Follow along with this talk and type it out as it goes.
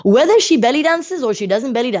Whether she belly dances or she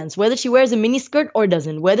doesn't belly dance, whether she wears a mini skirt or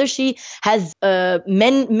doesn't, whether she has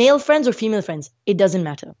male friends or female friends, it doesn't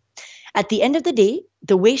matter. At the end of the day,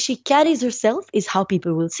 the way she carries herself is how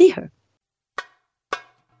people will see her.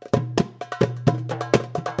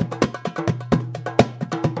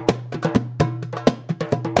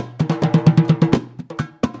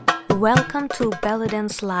 Welcome to Belly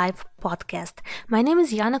Dance Live podcast. My name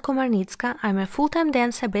is Yana Komarnitska. I'm a full-time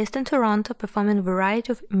dancer based in Toronto, performing a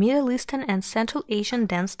variety of Middle Eastern and Central Asian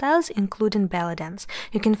dance styles, including belly dance.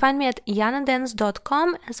 You can find me at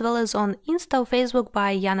yanadance.com as well as on Insta or Facebook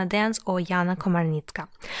by Yana Dance or Yana Komarnitska.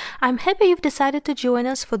 I'm happy you've decided to join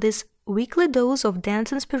us for this weekly dose of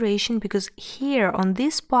dance inspiration, because here on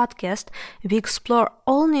this podcast we explore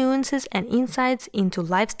all nuances and insights into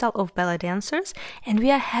lifestyle of belly dancers, and we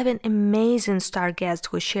are having amazing star guests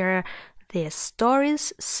who share their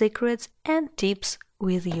stories, secrets and tips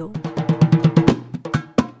with you.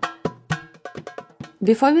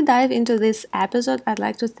 Before we dive into this episode, I'd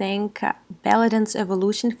like to thank Belly Dance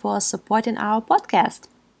Evolution for supporting our podcast.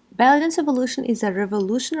 Belly Dance Evolution is a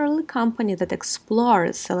revolutionary company that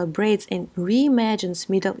explores, celebrates, and reimagines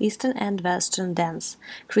Middle Eastern and Western dance.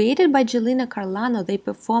 Created by Jelena Carlano, they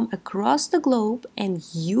perform across the globe, and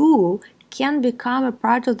you can become a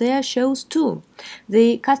part of their shows too.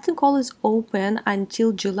 The casting call is open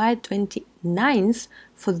until July 29th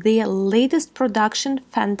for their latest production,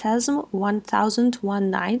 Phantasm 1001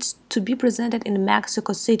 Nights, to be presented in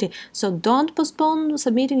Mexico City. So don't postpone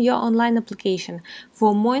submitting your online application.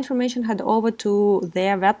 For more information, head over to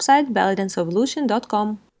their website,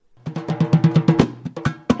 bellydanceevolution.com.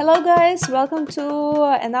 Hello guys, welcome to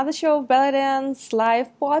another show of Belly Dance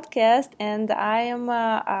Live podcast, and I am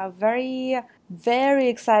very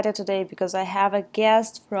excited today because I have a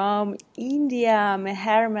guest from India,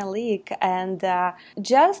 Meher Malik, and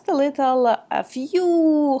just a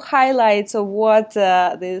few highlights of what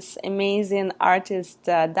this amazing artist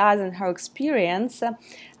does and her experience.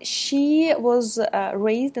 She was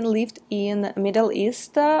raised and lived in Middle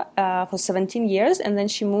East for 17 years, and then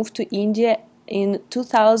she moved to India in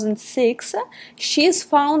 2006. She is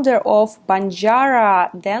founder of Banjara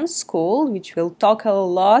Dance School, which we'll talk a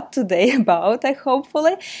lot today about,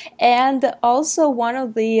 hopefully. And also one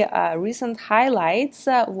of the recent highlights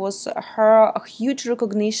was her huge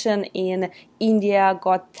recognition in India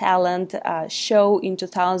Got Talent show in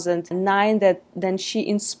 2009, that then she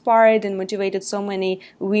inspired and motivated so many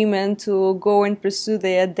women to go and pursue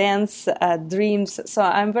their dance dreams. So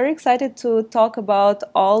I'm very excited to talk about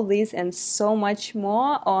all this and so much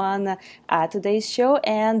more on today's show.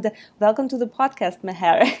 And welcome to the podcast,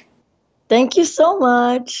 Meher. Thank you so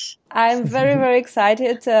much. I'm very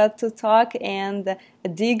excited to talk and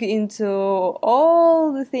dig into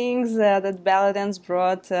all the things that belly dance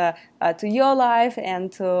brought to your life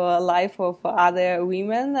and to life of other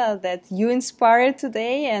women that you inspire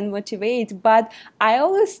today and motivate. But I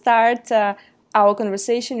always start our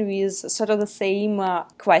conversation with sort of the same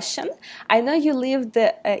question. I know you lived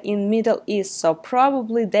in Middle East, so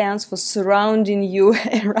probably dance was surrounding you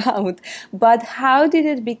around, but how did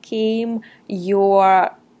it become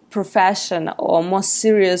your profession or more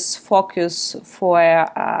serious focus for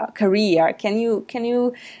a career? Can you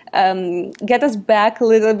get us back a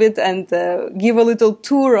little bit and give a little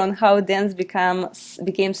tour on how dance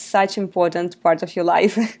became such important part of your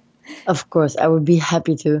life? Of course, I would be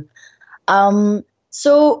happy to.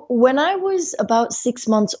 So when I was about 6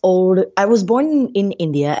 months old, I was born in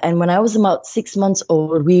India, and when I was about 6 months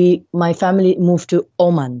old, my family moved to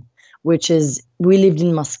Oman, we lived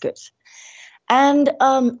in Muscat. And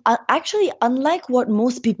actually, unlike what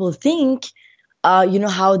most people think,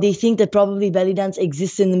 how they think that probably belly dance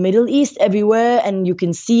exists in the Middle East everywhere, and you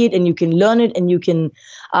can see it and you can learn it and you can,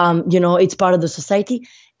 it's part of the society.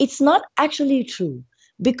 It's not actually true,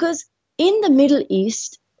 because in the Middle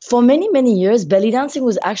East, for many years, belly dancing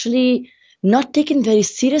was actually not taken very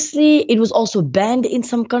seriously. It was also banned in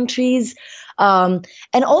some countries. And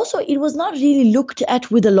also, it was not really looked at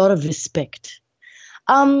with a lot of respect.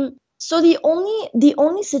 So the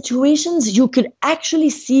only situations you could actually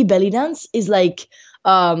see belly dance is like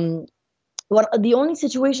the only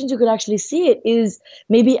situations you could actually see it is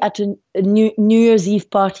maybe at a New Year's Eve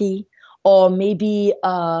party, or maybe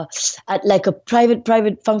at like a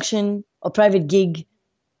private function or private gig.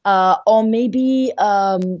 Or maybe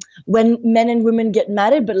when men and women get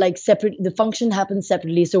married, but like separate, the function happens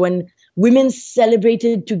separately. So when women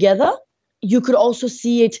celebrated together, you could also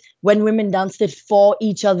see it when women danced it for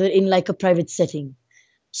each other in like a private setting.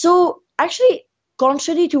 So actually,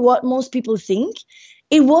 contrary to what most people think,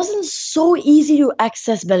 it wasn't so easy to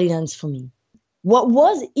access belly dance for me. What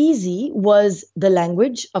was easy was the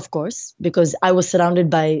language, of course, because I was surrounded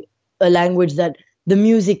by a language that the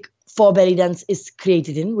music for belly dance is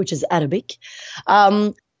created in, which is Arabic.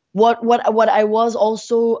 Um, what I was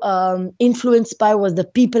also influenced by was the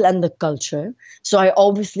people and the culture. So I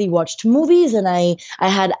obviously watched movies, and I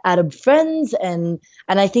had Arab friends, and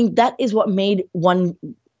I think that is what made one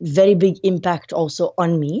very big impact also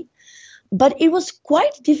on me. But it was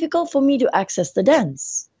quite difficult for me to access the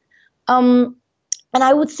dance. Um, and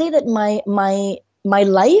I would say that my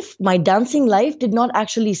life, my dancing life, did not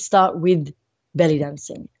actually start with belly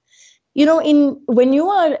dancing. You know, in when you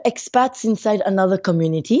are expats inside another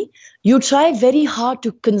community, you try very hard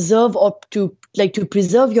to conserve or to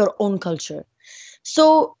preserve your own culture.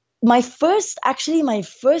 So my first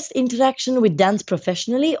interaction with dance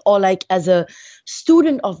professionally, or like as a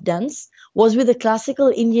student of dance, was with a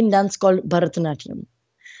classical Indian dance called Bharatanatyam.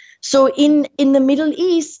 So in the Middle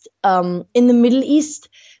East,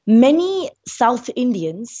 many South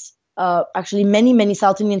Indians, actually many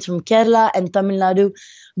South Indians from Kerala and Tamil Nadu,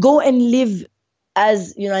 go and live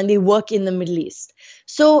as you know, and they work in the Middle East.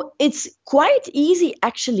 So it's quite easy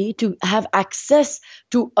actually to have access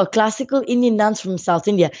to a classical Indian dance from South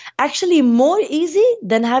India. Actually, more easy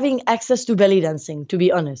than having access to belly dancing, to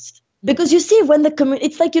be honest. Because you see, when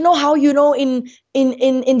it's like, you know how, you know, in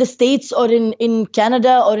the States or in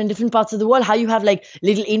Canada or in different parts of the world, how you have like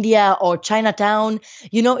Little India or Chinatown.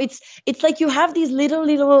 You know, it's like you have these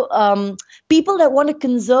little people that want to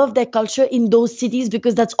conserve their culture in those cities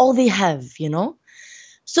because that's all they have, you know.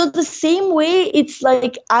 So the same way, it's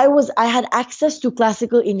like I had access to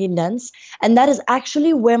classical Indian dance, and that is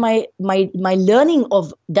actually where my learning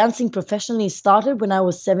of dancing professionally started when I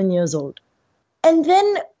was 7 years old. And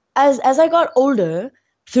then as I got older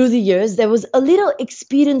through the years, there was a little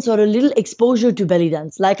experience or a little exposure to belly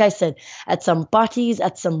dance. Like I said, at some parties,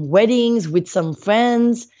 at some weddings with some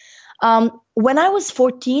friends. When I was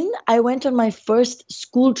 14, I went on my first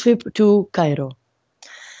school trip to Cairo.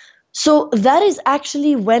 So that is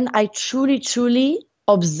actually when I truly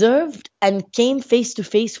observed and came face to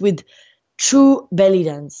face with true belly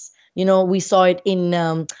dance. You know, we saw it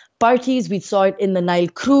in parties, we saw it in the Nile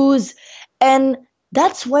cruise, and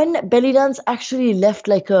that's when belly dance actually left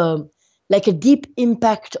like a deep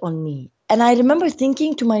impact on me. And I remember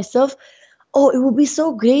thinking to myself, oh, it would be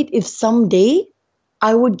so great if someday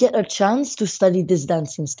I would get a chance to study this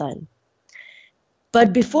dancing style.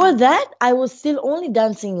 But before that, I was still only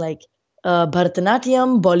dancing like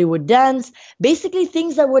Bharatanatyam, Bollywood dance, basically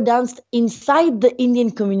things that were danced inside the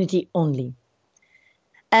Indian community only.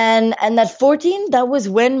 And at 14, that was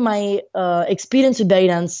when my experience with belly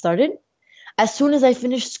dance started. As soon as I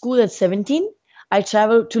finished school at 17, I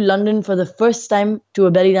traveled to London for the first time to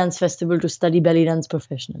a belly dance festival to study belly dance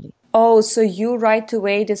professionally. Oh, so you right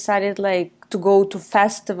away decided like to go to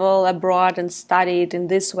festival abroad and study it in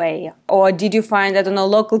this way? Or did you find, I don't know,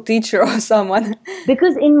 local teacher or someone?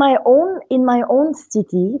 Because in my own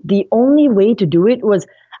city, the only way to do it was,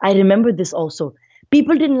 I remember this also.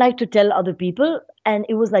 People didn't like to tell other people, and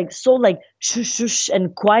it was like so like shush shush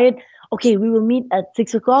and quiet. Okay, we will meet at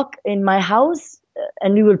 6 o'clock in my house,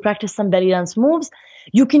 and we will practice some belly dance moves.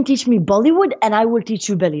 You can teach me Bollywood, and I will teach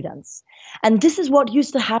you belly dance. And this is what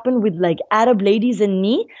used to happen with like Arab ladies and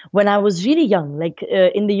me when I was really young, like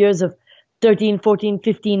in the years of 13, 14,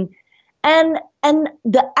 15. And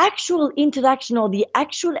the actual interaction or the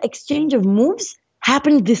actual exchange of moves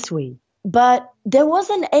happened this way. But there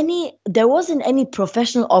wasn't any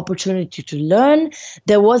professional opportunity to learn.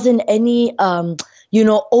 There wasn't any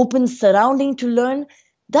open surrounding to learn.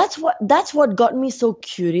 That's what got me so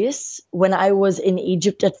curious when I was in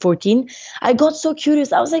Egypt at 14. I got so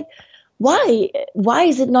curious. I was like, why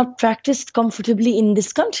is it not practiced comfortably in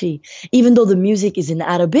this country? Even though the music is in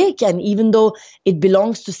Arabic and even though it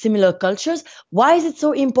belongs to similar cultures, why is it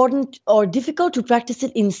so important or difficult to practice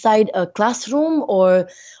it inside a classroom? Or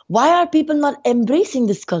why are people not embracing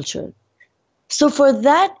this culture? So for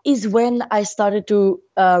that is when I started to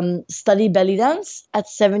study belly dance at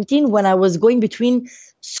 17. When I was going between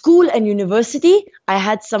school and university, I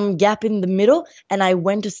had some gap in the middle, and I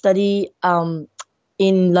went to study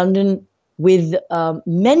in London with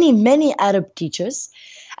many Arab teachers,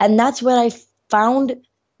 and found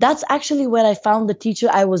that's actually where I found the teacher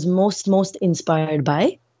I was most inspired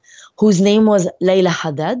by, whose name was Layla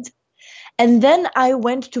Haddad. And then I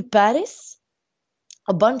went to Paris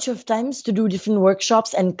a bunch of times to do different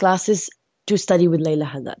workshops and classes to study with Layla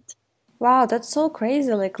Haddad. Wow, that's so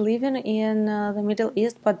crazy. Like living in the Middle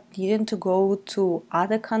East, but needing to go to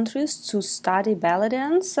other countries to study ballet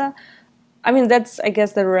dance. I mean, that's, I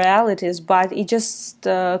guess, the realities, but it's just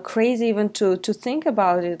crazy even to think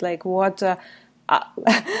about it. Like what uh,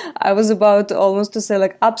 I was about almost to say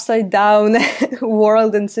like upside down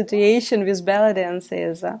world and situation with belly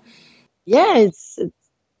dances. Yeah,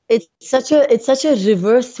 it's such a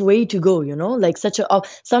reverse way to go, like such a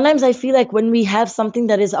sometimes I feel like when we have something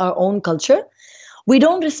that is our own culture, we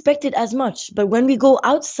don't respect it as much. But when we go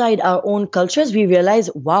outside our own cultures, we realize,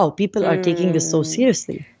 wow, people are taking this so Mm,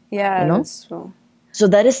 seriously, you yeah, know? that's true. So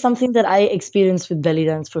that is something that I experienced with belly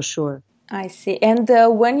dance for sure. I see. And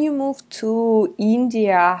when you moved to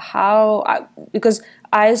India, because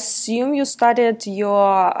I assume you started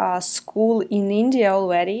your school in India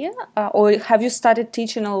already, or have you started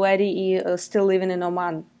teaching already, still living in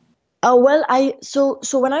Oman? Well, so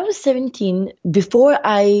when I was 17, before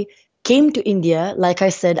I came to India, like I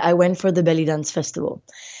said, I went for the belly dance festival.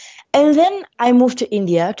 And then I moved to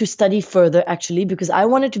India to study further, actually, because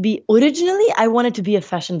originally, I wanted to be a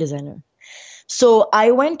fashion designer. So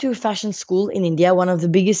I went to fashion school in India, one of the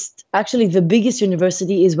biggest, actually, the biggest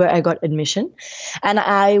university is where I got admission. And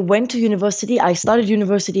I went to university, I started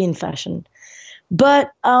university in fashion. But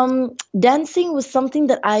dancing was something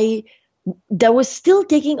that was still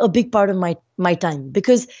taking a big part of my time,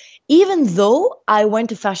 because even though I went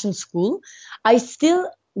to fashion school, I still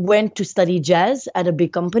went to study jazz at a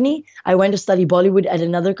big company. I went to study Bollywood at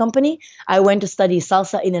another company. I went to study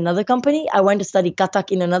salsa in another company. I went to study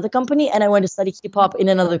Kathak in another company, and I went to study hip hop in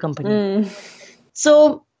another company. Mm.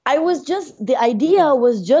 So the idea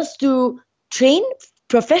was just to train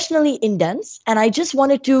professionally in dance. And I just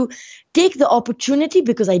wanted to take the opportunity,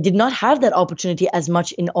 because I did not have that opportunity as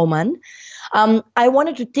much in Oman. I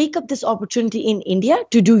wanted to take up this opportunity in India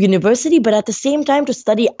to do university, but at the same time to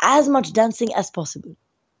study as much dancing as possible.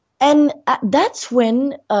 And that's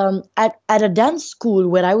when, at a dance school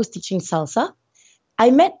where I was teaching salsa,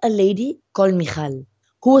 I met a lady called Michal,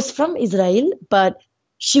 who was from Israel, but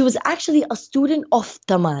she was actually a student of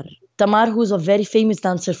Tamar. Tamar, who's a very famous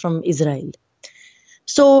dancer from Israel.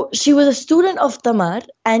 So she was a student of Tamar,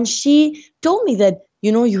 and she told me that,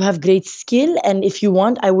 you have great skill, and if you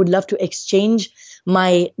want, I would love to exchange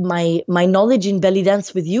my knowledge in belly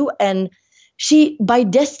dance with you. And she, by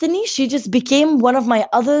destiny, she just became one of my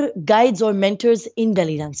other guides or mentors in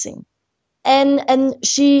belly dancing. And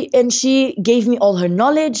she gave me all her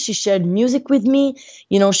knowledge. She shared music with me.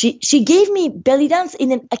 She gave me belly dance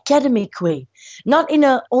in an academic way, not in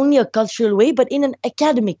a only a cultural way, but in an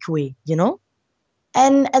academic way.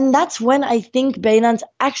 And that's when I think belly dance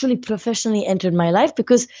actually professionally entered my life,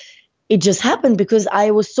 because it just happened because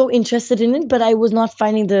I was so interested in it, but I was not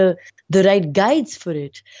finding the right guides for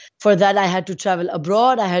it. For that, I had to travel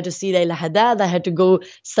abroad. I had to see Layla Haddad. I had to go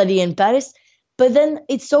study in Paris. But then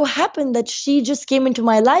it so happened that she just came into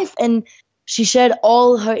my life, and she shared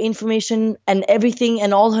all her information and everything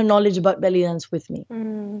and all her knowledge about belly dance with me.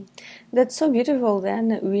 Mm, that's so beautiful.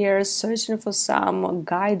 Then we are searching for some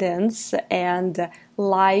guidance, and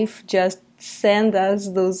life just send us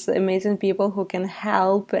those amazing people who can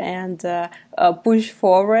help and push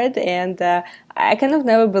forward. And I kind of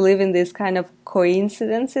never believe in these kind of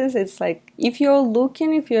coincidences. It's like if you're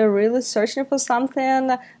looking, if you're really searching for something,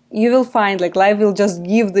 you will find like life will just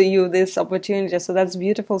give you this opportunity. So that's a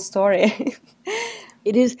beautiful story.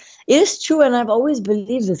 It is true, and I've always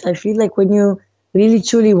believed this. I feel like when you really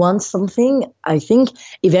truly want something, I think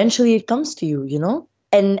eventually it comes to you.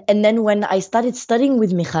 And then when I started studying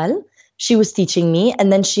with Michal, she was teaching me,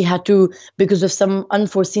 and then she had to, because of some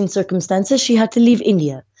unforeseen circumstances, she had to leave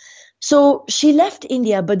India. So she left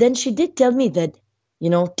India, but then she did tell me that,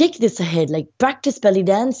 take this ahead, like practice belly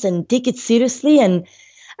dance and take it seriously. And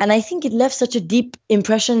I think it left such a deep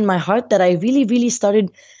impression in my heart that I really, really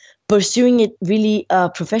started pursuing it really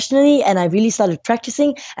professionally, and I really started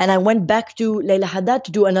practicing. And I went back to Layla Haddad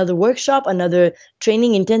to do another workshop, another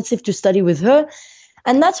training intensive to study with her.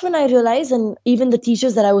 And that's when I realized, and even the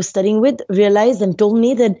teachers that I was studying with realized and told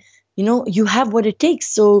me that, you have what it takes.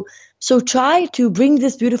 So try to bring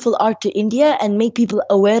this beautiful art to India and make people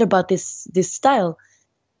aware about this style.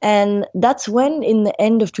 And that's when, in the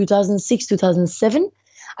end of 2006, 2007,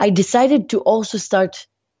 I decided to also start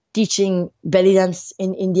teaching belly dance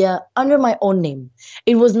in India under my own name.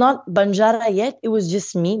 It was not Banjara yet, it was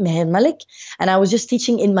just me, Meher Malik, and I was just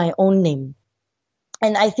teaching in my own name.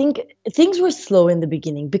 And I think things were slow in the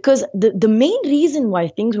beginning, because the main reason why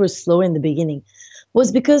things were slow in the beginning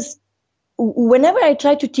was because whenever I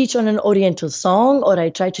tried to teach on an Oriental song, or I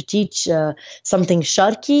tried to teach something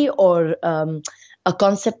Sharki, or a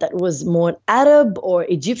concept that was more Arab or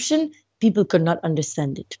Egyptian, people could not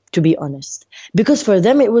understand it, to be honest. Because for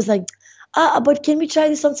them, it was like, but can we try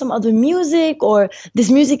this on some other music? Or this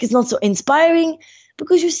music is not so inspiring.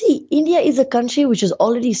 Because you see, India is a country which is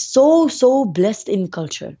already so, so blessed in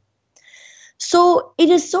culture. So it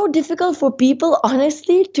is so difficult for people,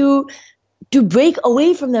 honestly, to break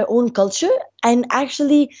away from their own culture and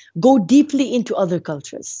actually go deeply into other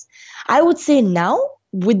cultures. I would say now,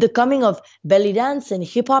 with the coming of belly dance and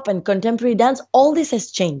hip hop and contemporary dance, all this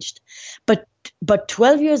has changed. But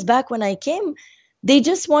 12 years back when I came, they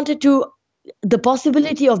just wanted to the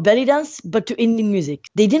possibility of belly dance, but to Indian music.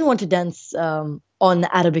 They didn't want to dance on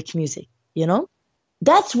Arabic music, you know?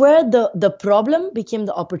 That's where the problem became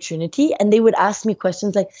the opportunity, and they would ask me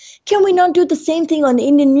questions like, can we not do the same thing on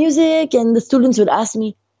Indian music? And the students would ask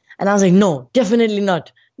me, and I was like, no, definitely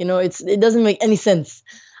not. It doesn't make any sense.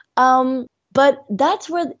 But that's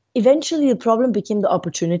where eventually the problem became the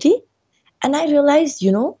opportunity, and I realized,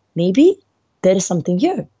 maybe there is something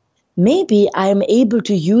here. Maybe I am able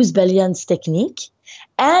to use belly dance technique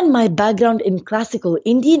and my background in classical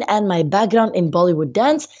Indian and my background in Bollywood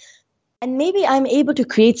dance, and maybe I'm able to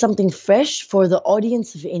create something fresh for the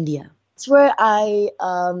audience of India. That's where I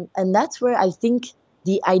think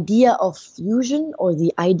the idea of fusion or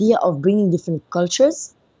the idea of bringing different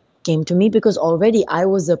cultures came to me, because already I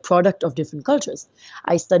was a product of different cultures.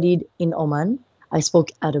 I studied in Oman. I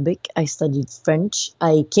spoke Arabic. I studied French.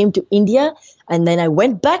 I came to India, and then I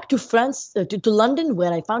went back to France, to London,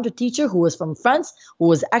 where I found a teacher who was from France, who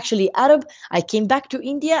was actually Arab. I came back to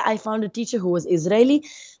India. I found a teacher who was Israeli.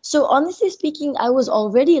 So honestly speaking, I was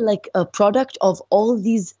already like a product of all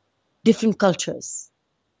these different cultures.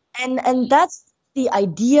 And that's the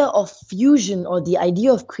idea of fusion, or the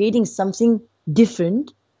idea of creating something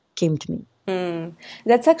different, came to me.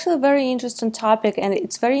 That's actually a very interesting topic, and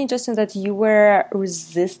it's very interesting that you were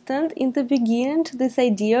resistant in the beginning to this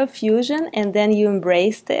idea of fusion, and then you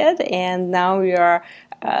embraced it, and now you're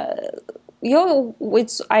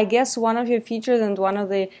it's, I guess, one of your features and one of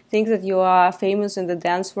the things that you are famous in the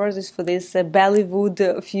dance world is for this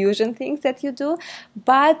Bollywood fusion things that you do.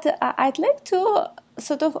 But I'd like to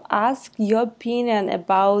sort of ask your opinion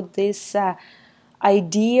about this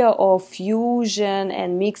idea of fusion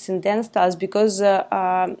and mixing dance styles, because there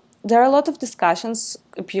are a lot of discussions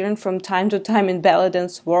appearing from time to time in belly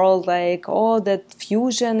dance world, like, oh, that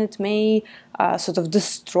fusion, it may sort of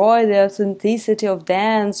destroy the authenticity of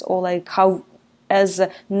dance, or like how as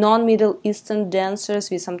non-Middle Eastern dancers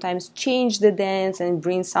we sometimes change the dance and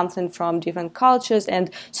bring something from different cultures,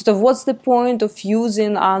 and sort of what's the point of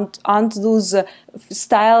fusing, aren't those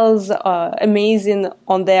styles amazing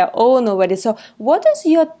on their own already? So what is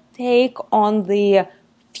your take on the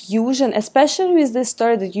fusion, especially with this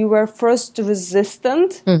story that you were first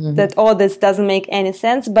resistant, that, oh, this doesn't make any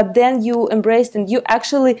sense, but then you embraced and you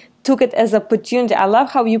actually took it as opportunity. I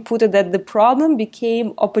love how you put it, that the problem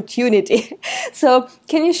became opportunity. So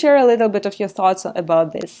can you share a little bit of your thoughts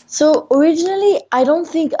about this? So originally, I don't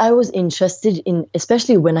think I was interested in,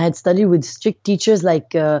 especially when I had studied with strict teachers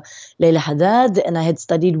like Leila Haddad, and I had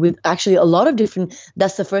studied with actually a lot of different,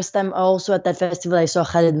 that's the first time also at that festival I saw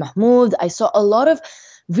Khalid Mahmoud. I saw a lot of,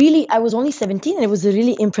 really, I was only 17 and it was a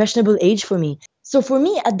really impressionable age for me. So for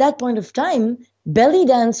me at that point of time, belly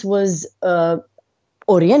dance was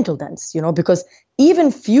Oriental dance, because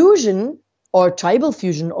even fusion or tribal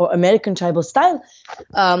fusion or American tribal style,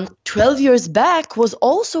 12 years back was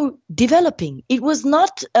also developing. It was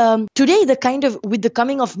not today, with the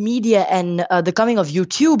coming of media and the coming of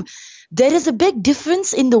YouTube, there is a big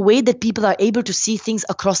difference in the way that people are able to see things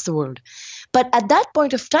across the world. But at that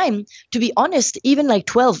point of time, to be honest, even like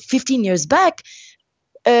 12, 15 years back,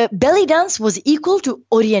 belly dance was equal to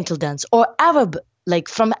Oriental dance or Arab, like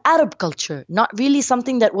from Arab culture, not really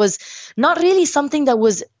something that was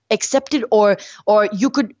accepted, or you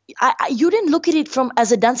didn't look at it from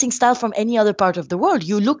as a dancing style from any other part of the world.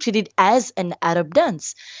 You looked at it as an Arab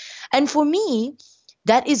dance. And for me,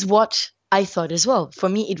 that is what I thought as well. For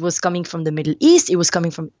me, it was coming from the Middle East, it was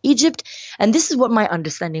coming from Egypt, and this is what my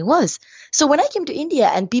understanding was. So when I came to India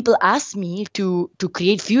and people asked me to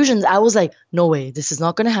create fusions, I was like, no way, this is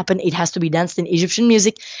not going to happen. It has to be danced in Egyptian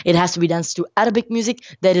music. It has to be danced to Arabic music.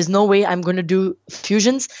 There is no way I'm going to do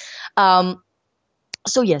fusions.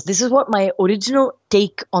 So yes, this is what my original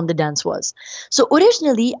take on the dance was. So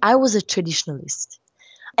originally, I was a traditionalist.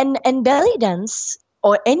 And belly dance,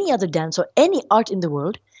 or any other dance or any art in the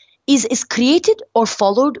world, is created or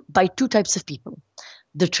followed by two types of people: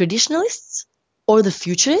 the traditionalists or the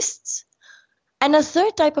futurists, and a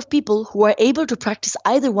third type of people who are able to practice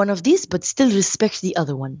either one of these but still respect the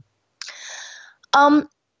other one.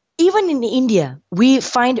 Even in India, we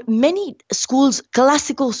find many schools,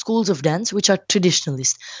 classical schools of dance, which are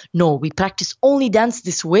traditionalist. No, we practice only dance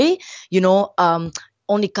this way,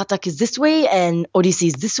 only Kathak is this way and Odissi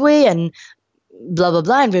is this way, and blah blah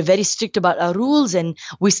blah, and we're very strict about our rules, and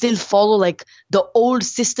we still follow like the old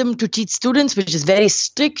system to teach students, which is very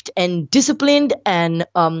strict and disciplined and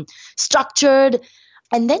structured.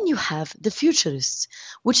 And then you have the futurists,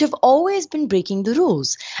 which have always been breaking the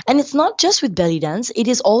rules. And it's not just with belly dance, it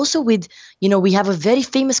is also with, we have a very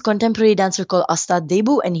famous contemporary dancer called Astad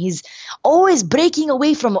Debu, and he's always breaking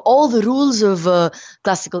away from all the rules of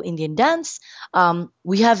classical Indian dance.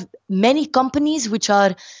 We have many companies which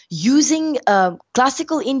are using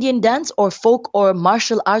classical Indian dance or folk or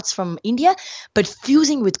martial arts from India, but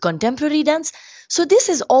fusing with contemporary dance. So this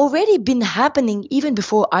has already been happening even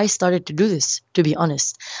before I started to do this, to be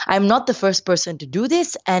honest. I'm not the first person to do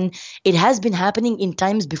this, and it has been happening in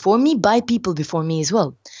times before me by people before me as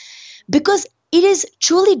well. Because it is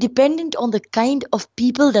truly dependent on the kind of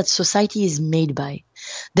people that society is made by.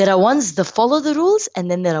 There are ones that follow the rules,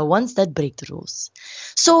 and then there are ones that break the rules.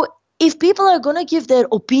 So if people are going to give their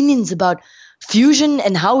opinions about fusion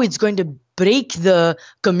and how it's going to break the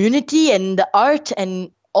community and the art,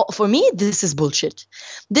 and for me, this is bullshit.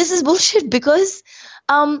 This is bullshit because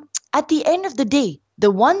at the end of the day, the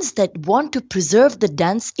ones that want to preserve the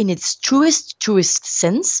dance in its truest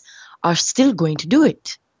sense are still going to do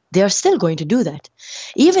it. They are still going to do that.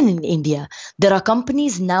 Even in India, there are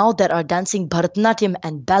companies now that are dancing Bharatanatyam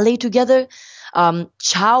and ballet together,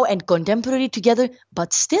 Chow and contemporary together,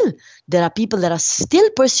 but still, there are people that are still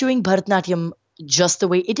pursuing Bharatanatyam just the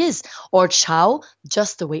way it is, or Chow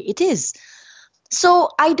just the way it is. So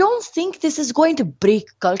I don't think this is going to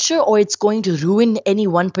break culture or it's going to ruin any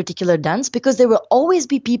one particular dance, because there will always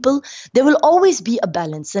be people, there will always be a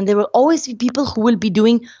balance, and there will always be people who will be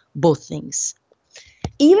doing both things.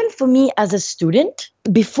 Even for me as a student,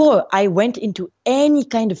 before I went into any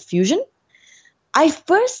kind of fusion, I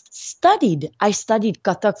studied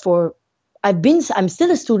Kathak I'm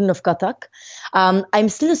still a student of Kathak. I'm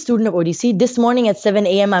still a student of Odissi. This morning at 7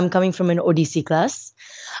 a.m., I'm coming from an Odissi class.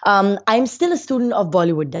 I'm still a student of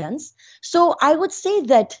Bollywood dance. So I would say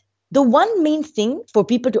that the one main thing for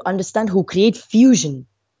people to understand who create fusion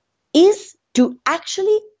is to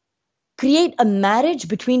actually create a marriage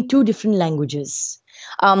between two different languages.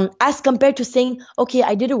 As compared to saying, okay,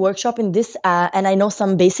 I did a workshop in this and I know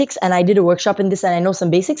some basics, and I did a workshop in this and I know some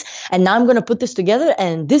basics, and now I'm going to put this together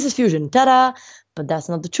and this is fusion. Ta-da! But that's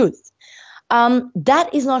not the truth. That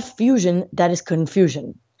is not fusion, that is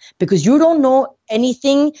confusion. Because you don't know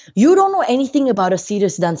anything about a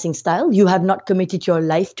serious dancing style. You have not committed your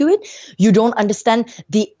life to it. You don't understand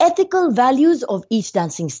the ethical values of each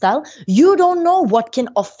dancing style. You don't know what can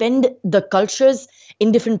offend the cultures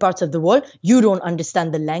in different parts of the world. You don't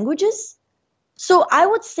understand the languages. So I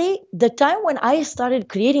would say the time when I started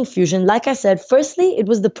creating fusion, like I said, firstly, it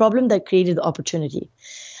was the problem that created the opportunity.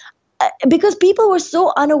 Because people were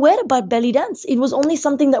so unaware about belly dance. It was only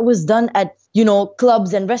something that was done at,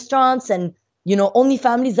 clubs and restaurants, and, only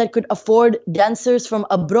families that could afford dancers from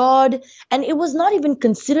abroad. And it was not even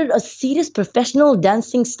considered a serious professional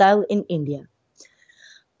dancing style in India.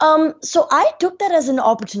 So I took that as an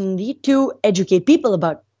opportunity to educate people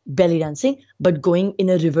about belly dancing, but going in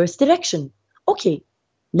a reverse direction. Okay,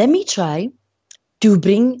 let me try to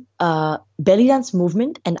bring belly dance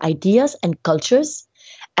movement and ideas and cultures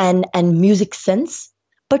and music sense,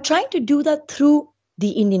 but trying to do that through the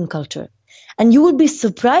Indian culture. And you will be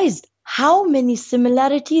surprised how many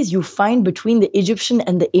similarities you find between the Egyptian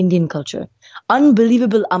and the Indian culture.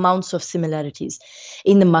 Unbelievable amounts of similarities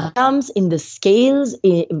in the makams, in the scales,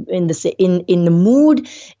 in the mood,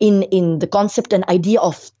 in the concept and idea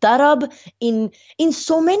of tarab, in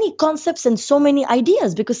so many concepts and so many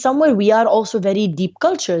ideas, because somewhere we are also very deep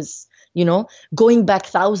cultures, going back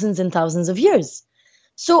thousands and thousands of years.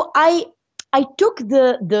 So I took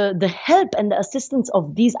the help and the assistance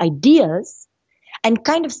of these ideas and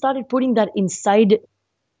kind of started putting that inside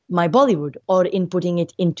my Bollywood, or in putting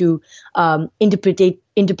it into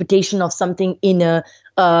interpretation of something in a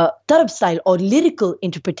tarab style or lyrical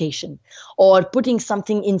interpretation, or putting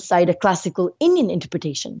something inside a classical Indian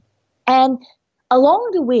interpretation. And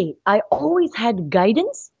along the way, I always had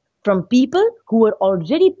guidance from people who were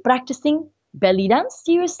already practicing belly dance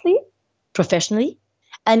seriously, professionally,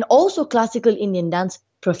 and also classical Indian dance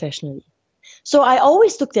professionally. So I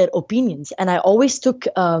always took their opinions, and I always took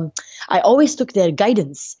their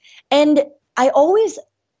guidance, and I always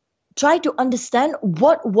tried to understand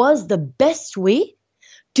what was the best way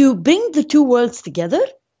to bring the two worlds together,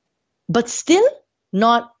 but still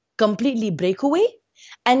not completely break away,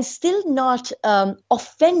 and still not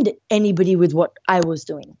offend anybody with what I was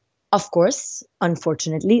doing. Of course,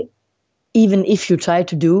 unfortunately, even if you try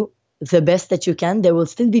to do the best that you can, there will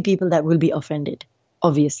still be people that will be offended,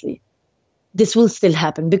 obviously. This will still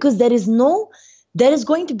happen because there is no there is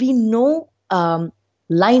going to be no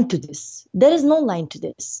line to this. There is no line to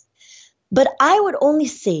this. But I would only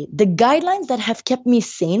say the guidelines that have kept me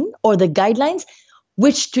sane, or the guidelines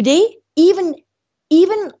which today even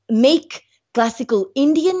make classical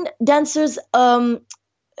Indian dancers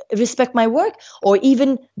respect my work, or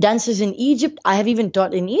even dancers in Egypt. I have even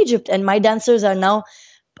taught in Egypt, and my dancers are now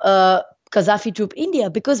Kazafi Troupe India,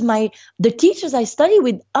 because the teachers I study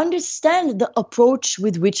with understand the approach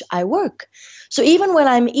with which I work. So even when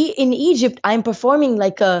I'm in Egypt, I'm performing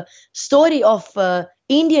like a story of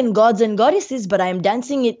Indian gods and goddesses, but I'm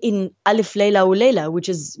dancing it in Alif Layla Ulayla, which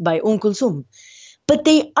is by Kulsum.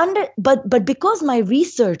 But because my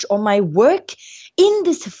research or my work in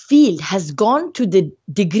this field has gone to the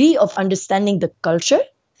degree of understanding the culture,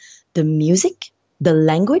 the music, the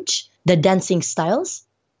language, the dancing styles,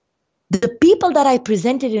 the people that I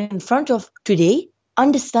presented in front of today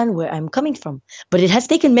understand where I'm coming from. But it has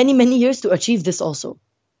taken many, many years to achieve this also.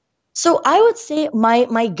 So I would say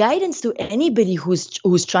my guidance to anybody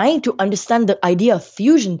who's trying to understand the idea of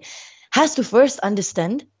fusion has to first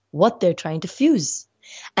understand what they're trying to fuse.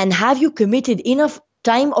 And have you committed enough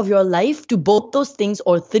time of your life to both those things,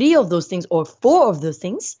 or three of those things, or four of those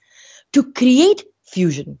things, to create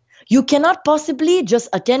fusion? You cannot possibly just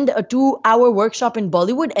attend a 2-hour workshop in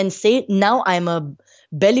Bollywood and say, now I'm a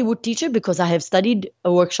Bollywood teacher because I have studied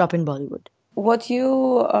a workshop in Bollywood. What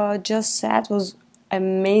you just said was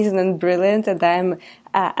amazing and brilliant, and I'm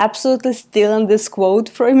absolutely still on this quote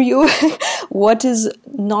from you. What is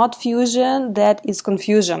not fusion, that is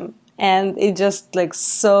confusion. And it just like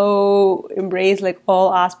so embrace like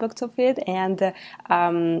all aspects of it. And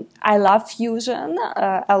I love fusion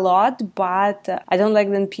a lot, but I don't like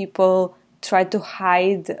when people try to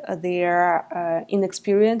hide their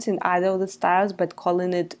inexperience in either of the styles, but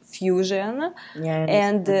calling it fusion. Yeah,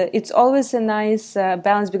 and it's always a nice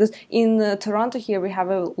balance, because in Toronto here we have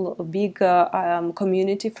a big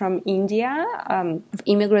community from India,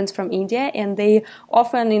 immigrants from India, and they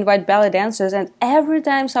often invite ballet dancers. And every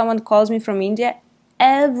time someone calls me from India,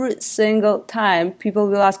 every single time people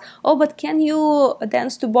will ask, oh, but can you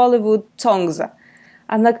dance to Bollywood songs?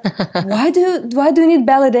 I'm like, why do you need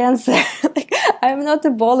ballet dancer? Like, I'm not a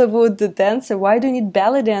Bollywood dancer. Why do you need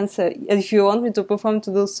ballet dancer if you want me to perform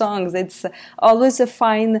to those songs? It's always a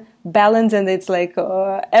fine balance, and it's like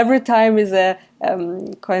every time is a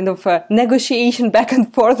kind of a negotiation back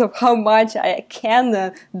and forth of how much I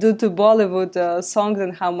can do to Bollywood songs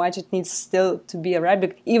and how much it needs still to be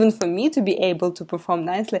Arabic, even for me to be able to perform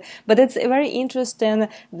nicely. But it's very interesting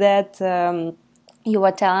that you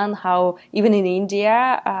were telling how even in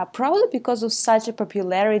India, probably because of such a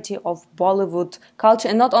popularity of Bollywood culture,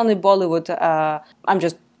 and not only Bollywood, I'm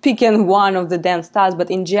just picking one of the dance styles,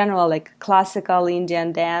 but in general, like classical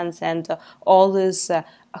Indian dance and all this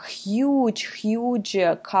huge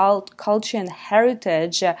culture and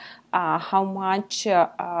heritage,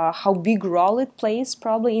 how big role it plays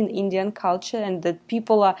probably in Indian culture, and that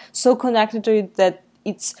people are so connected to it that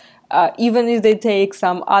it's even if they take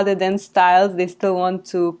some other dance styles, they still want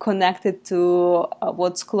to connect it to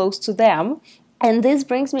what's close to them. And this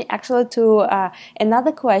brings me actually to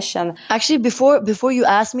another question. Actually, before you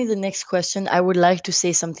ask me the next question, I would like to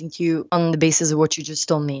say something to you on the basis of what you just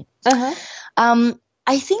told me.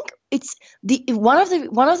 I think it's one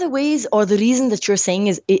of the ways, or the reason that you're saying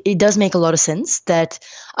is it does make a lot of sense that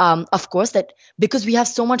of course, that because we have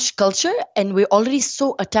so much culture and we're already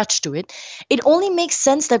so attached to it, it only makes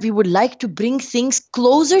sense that we would like to bring things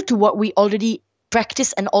closer to what we already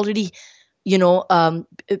practice and already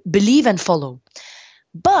believe and follow.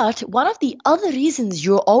 But one of the other reasons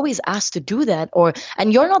you're always asked to do that,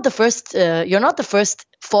 and you're not the first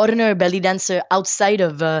foreigner belly dancer outside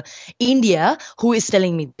of India who is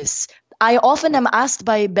telling me this. I often am asked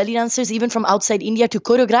by belly dancers even from outside India to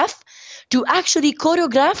actually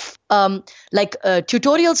choreograph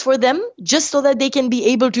tutorials for them, just so that they can be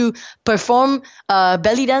able to perform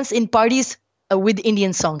belly dance in parties with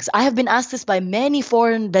Indian songs. I have been asked this by many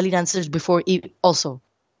foreign belly dancers before also.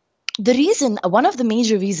 One of the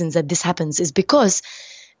major reasons that this happens is because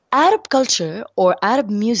Arab culture or Arab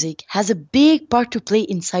music has a big part to play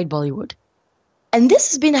inside Bollywood. And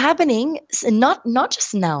this has been happening not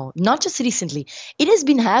just now, not just recently. It has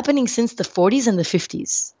been happening since the 40s and the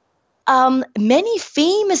 50s. Many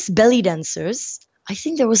famous belly dancers, I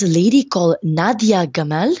think there was a lady called Nadia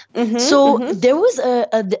Gamal. There was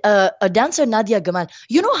a dancer, Nadia Gamal.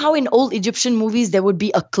 You know how in old Egyptian movies there would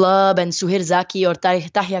be a club and Suhair Zaki or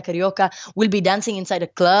Tahia Karyoka will be dancing inside a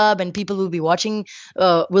club, and people will be watching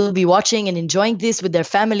and enjoying this with their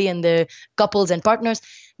family and their couples and partners.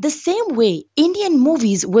 The same way, Indian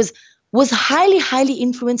movies was was highly, highly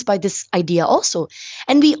influenced by this idea also.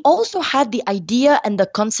 And we also had the idea and the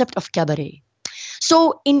concept of cabaret.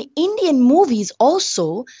 So in Indian movies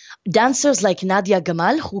also, dancers like Nadia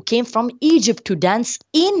Gamal, who came from Egypt to dance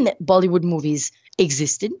in Bollywood movies,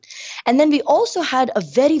 existed. And then we also had a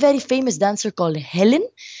very, very famous dancer called Helen,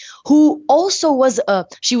 who also was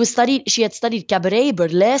she had studied cabaret,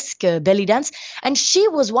 burlesque, belly dance, and she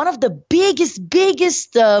was one of the biggest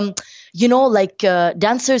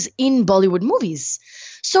dancers in Bollywood movies.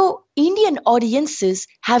 So Indian audiences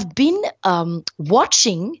have been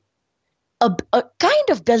watching a kind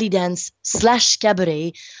of belly dance slash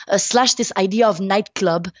cabaret slash this idea of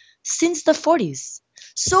nightclub since the 40s.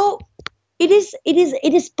 So it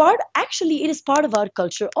is part of our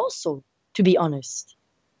culture also, to be honest.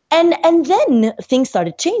 And then things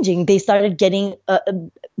started changing. They started getting but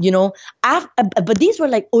these were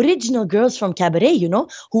like original girls from cabaret,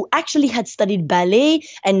 who actually had studied ballet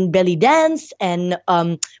and belly dance and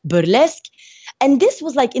burlesque. And this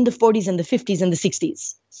was like in the 40s and the 50s and the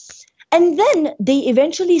 60s. And then they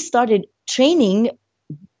eventually started training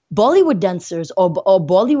Bollywood dancers or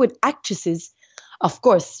Bollywood actresses. Of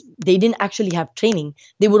course, they didn't actually have training.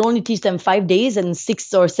 They would only teach them 5 days and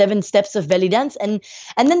 6 or 7 steps of belly dance, and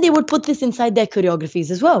then they would put this inside their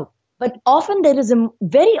choreographies as well. But often there is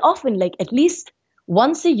very often, like at least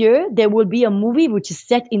once a year, there will be a movie which is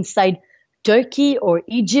set inside Turkey or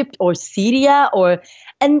Egypt or Syria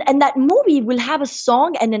and that movie will have a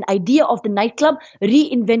song and an idea of the nightclub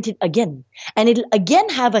reinvented again. And it'll again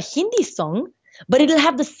have a Hindi song, but it'll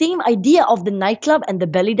have the same idea of the nightclub and the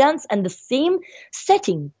belly dance and the same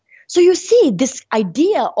setting. So you see, this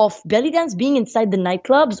idea of belly dance being inside the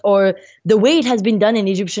nightclubs or the way it has been done in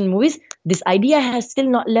Egyptian movies, this idea has still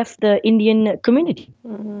not left the Indian community.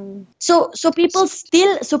 Mm-hmm. So people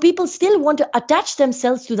still want to attach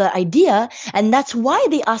themselves to the idea, and that's why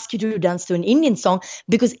they ask you to dance to an Indian song,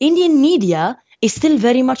 because Indian media is still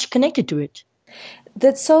very much connected to it.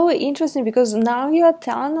 That's so interesting, because now you are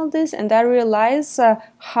telling all this and I realize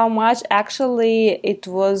how much actually it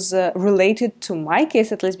was related to my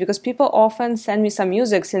case, at least, because people often send me some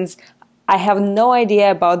music since I have no idea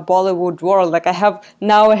about Bollywood world. Like I have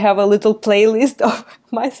a little playlist of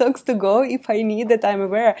my songs to go if I need that, I'm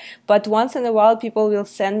aware. But once in a while people will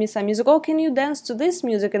send me some music. Oh, can you dance to this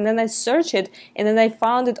music? And then I search it and then I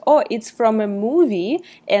found it. Oh, it's from a movie,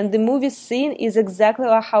 and the movie scene is exactly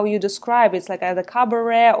how you describe. It's like either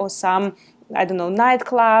cabaret or some, I don't know,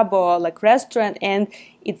 nightclub or like restaurant, and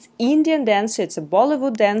it's Indian dancer, it's a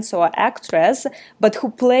Bollywood dancer or actress, but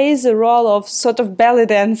who plays the role of sort of belly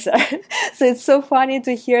dancer. So it's so funny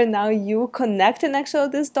to hear now you connecting actually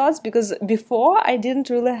these dots, because before I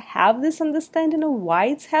didn't really have this understanding of why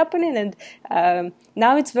it's happening, and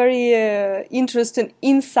now it's very interesting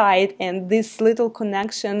insight and this little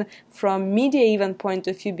connection from media even point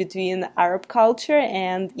of view between Arab culture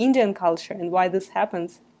and Indian culture and why this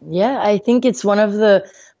happens. Yeah, I think it's one of the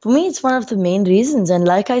main reasons. And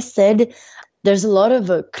like I said, there's a lot of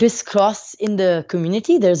crisscross in the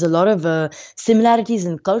community. There's a lot of similarities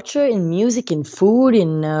in culture, in music, in food,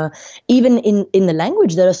 even in the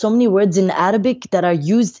language. There are so many words in Arabic that are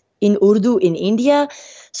used in Urdu in India.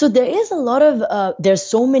 So there is a lot of, there's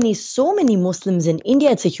so many Muslims in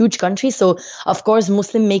India. It's a huge country. So of course,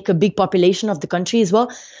 Muslims make a big population of the country as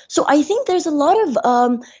well. So I think there's a lot of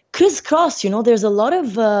crisscross, there's a lot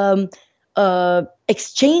of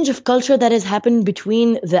exchange of culture that has happened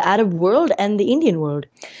between the Arab world and the Indian world.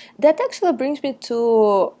 That actually brings me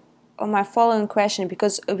to my following question,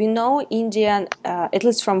 because we know Indian, at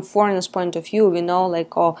least from foreigners' point of view, we know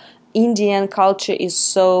like, Indian culture is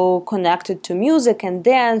so connected to music and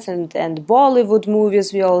dance and Bollywood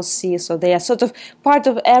movies we all see, so they are sort of part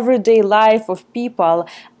of everyday life of people.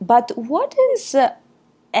 But what is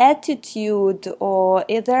attitude, or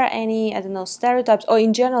is there any, I don't know, stereotypes, or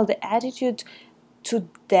in general the attitude to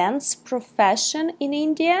dance profession in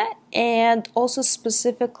India, and also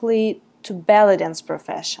specifically to belly dance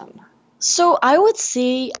profession? So I would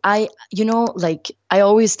say I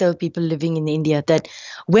always tell people living in India that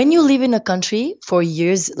when you live in a country for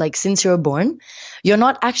years, like since you're born, you're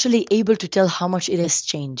not actually able to tell how much it has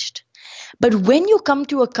changed. But when you come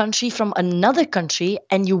to a country from another country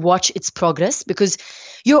and you watch its progress, because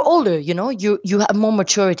you're older, you have more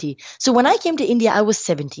maturity. So when I came to India, I was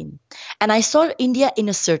 17 and I saw India in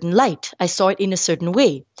a certain light. I saw it in a certain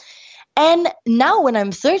way. And now when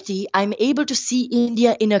I'm 30, I'm able to see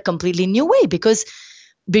India in a completely new way, because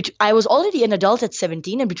I was already an adult at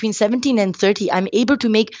 17, and between 17 and 30, I'm able to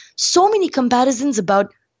make so many comparisons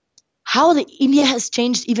about how the India has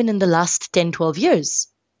changed even in the last 10, 12 years.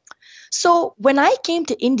 So when I came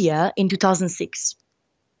to India in 2006,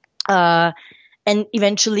 Uh, and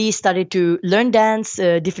eventually started to learn dance,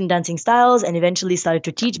 different dancing styles, and eventually started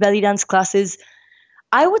to teach belly dance classes.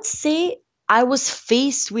 I would say I was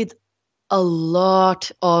faced with a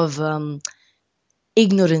lot of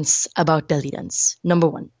ignorance about belly dance, number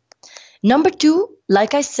one. Number two,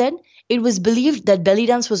 like I said, it was believed that belly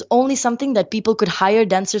dance was only something that people could hire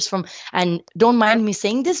dancers from. And don't mind me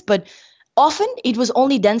saying this, but often it was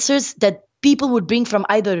only dancers that people would bring from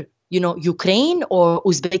either, Ukraine or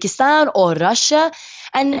Uzbekistan or Russia.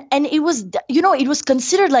 And it was, it was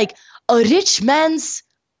considered like a rich man's,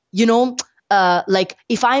 you know, like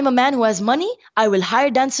if I'm a man who has money, I will hire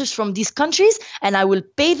dancers from these countries and I will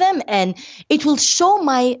pay them and it will show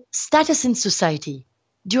my status in society.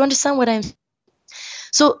 Do you understand what I'm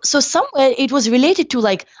so somewhere it was related to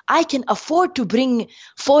like I can afford to bring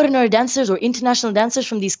foreigner dancers or international dancers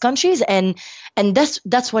from these countries, and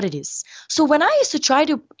that's what it is. So when I used to try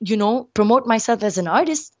to promote myself as an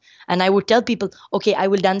artist, and I would tell people, okay, I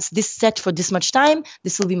will dance this set for this much time,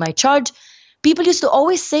 this will be my charge, people used to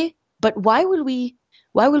always say, but why will we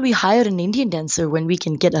hire an Indian dancer when we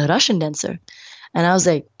can get a Russian dancer? And I was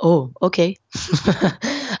like, oh, okay.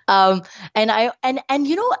 um, and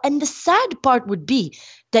the sad part would be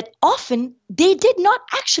that often they did not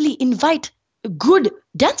actually invite good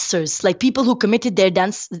dancers, like people who committed their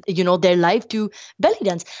dance, their life to belly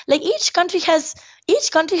dance. Like each country has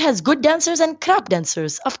good dancers and crap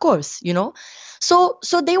dancers, of course. So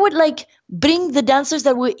they would like bring the dancers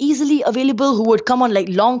that were easily available, who would come on like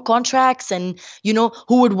long contracts, and who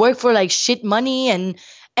would work for like shit money, and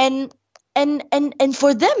and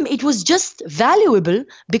for them it was just valuable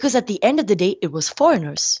because at the end of the day it was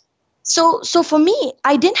foreigners. So for me,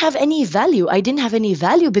 I didn't have any value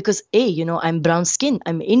because I'm brown skin,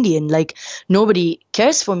 I'm Indian, like nobody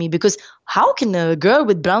cares for me because how can a girl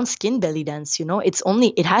with brown skin belly dance?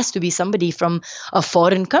 It has to be somebody from a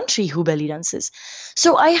foreign country who belly dances.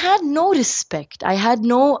 So I had no respect. I had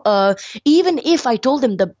no even if I told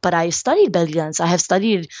them that, but I studied belly dance, I have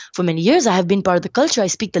studied for many years, I have been part of the culture, I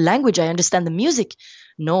speak the language, I understand the music.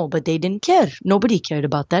 No, but they didn't care. Nobody cared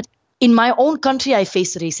about that. In my own country, I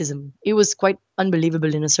faced racism. It was quite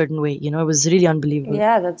unbelievable in a certain way. It was really unbelievable.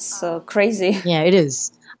 Yeah, that's crazy. Yeah, it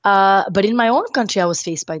is. But in my own country, I was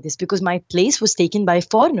faced by this because my place was taken by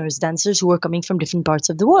foreigners, dancers who were coming from different parts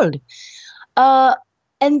of the world. Uh,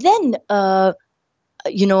 and then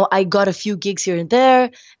I got a few gigs here and there,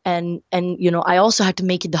 and I also had to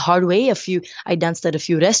make it the hard way. I danced at a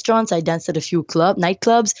few restaurants, I danced at a few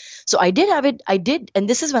nightclubs. So I did, and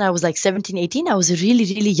this is when I was like 17, 18. I was really,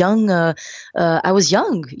 really young. I was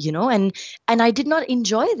young, and I did not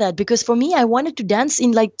enjoy that because for me, I wanted to dance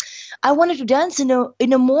in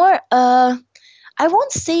a more I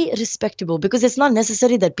won't say respectable because it's not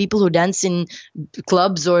necessary that people who dance in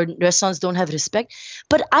clubs or restaurants don't have respect.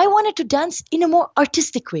 But I wanted to dance in a more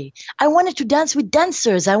artistic way. I wanted to dance with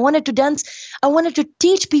dancers. I wanted to dance. I wanted to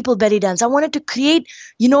teach people belly dance. I wanted to create,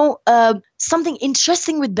 something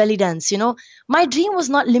interesting with belly dance. My dream was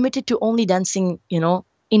not limited to only dancing,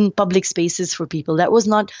 in public spaces for people. That was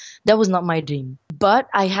not my dream. But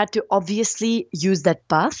I had to obviously use that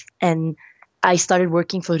path, and I started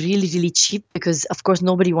working for really, really cheap because, of course,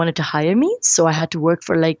 nobody wanted to hire me. So I had to work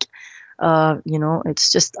for like,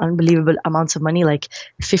 it's just unbelievable amounts of money, like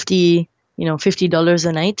 $50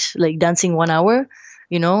 a night, like dancing 1 hour.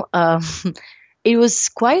 You know, it was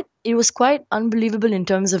quite unbelievable in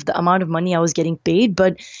terms of the amount of money I was getting paid.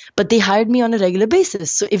 But they hired me on a regular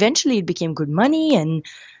basis. So eventually, it became good money and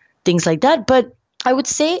things like that. But I would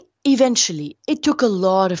say eventually, it took a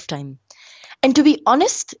lot of time. And to be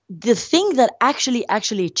honest, the thing that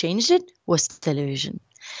actually changed it was television.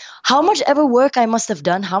 How much ever work I must have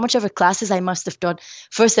done, how much ever classes I must have taught.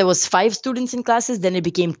 First, there was 5 students in classes, then it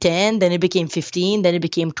became 10, then it became 15, then it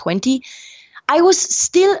became 20. I was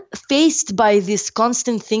still faced by this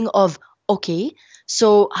constant thing of, okay,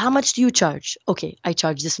 so how much do you charge? Okay, I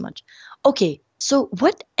charge this much. Okay, so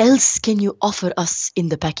what else can you offer us in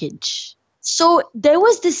the package? So there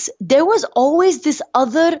was always this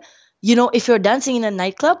other, if you're dancing in a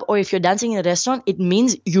nightclub or if you're dancing in a restaurant, it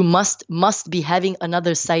means you must be having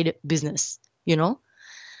another side business, you know?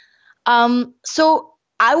 So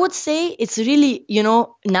I would say it's really,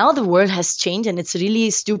 now the world has changed and it's really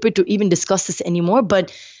stupid to even discuss this anymore.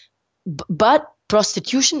 But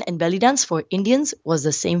prostitution and belly dance for Indians was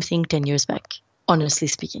the same thing 10 years back, honestly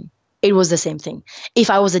speaking. It was the same thing. If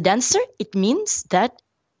I was a dancer, it means that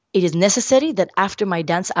it is necessary that after my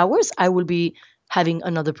dance hours, I will be having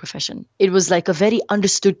another profession. It was like a very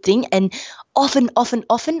understood thing. And often,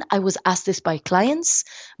 I was asked this by clients,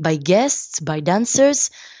 by guests, by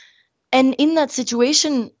dancers. And in that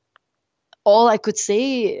situation, all I could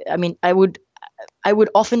say, I mean, I would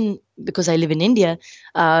often, because I live in India,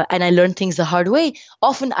 and I learned things the hard way,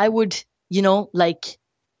 often I would, like,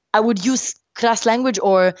 I would use crass language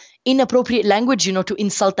or inappropriate language, to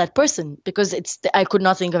insult that person, because I could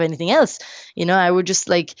not think of anything else. I would just,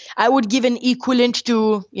 like, I would give an equivalent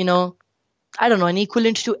to, I don't know, an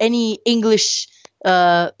equivalent to any English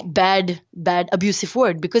bad abusive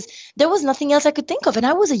word, because there was nothing else I could think of, and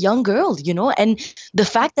I was a young girl, and the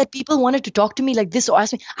fact that people wanted to talk to me like this or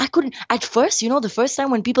ask me, I couldn't at first, the first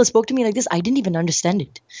time when people spoke to me like this, I didn't even understand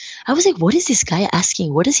it. I was like, what is this guy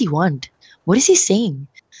asking? What does he want? What is he saying?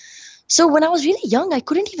 So when I was really young, I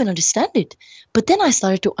couldn't even understand it. But then I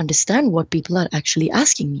started to understand what people are actually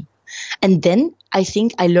asking me. And then I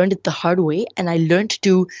think I learned it the hard way, and I learned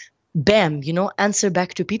to, bam, answer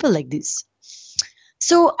back to people like this.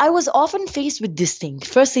 So I was often faced with this thing.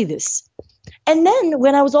 Firstly, this. And then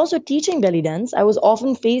when I was also teaching belly dance, I was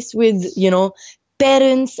often faced with,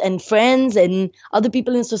 parents and friends and other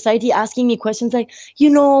people in society asking me questions like,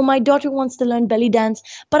 my daughter wants to learn belly dance,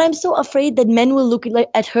 but I'm so afraid that men will look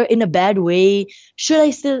at her in a bad way. Should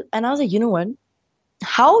I still? And I was like, you know what?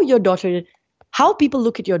 How your daughter, how people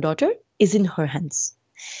look at your daughter is in her hands.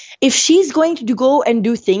 If she's going to go and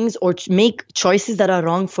do things or make choices that are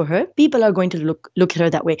wrong for her, people are going to look at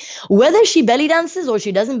her that way. Whether she belly dances or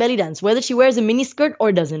she doesn't belly dance, whether she wears a mini skirt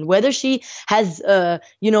or doesn't, whether she has male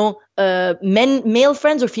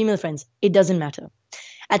friends or female friends, it doesn't matter.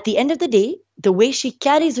 At the end of the day, the way she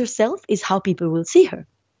carries herself is how people will see her.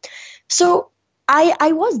 So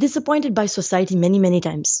I was disappointed by society many, many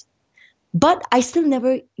times. But I still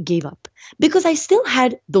never gave up, because I still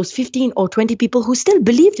had those 15 or 20 people who still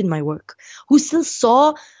believed in my work, who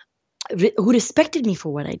still who respected me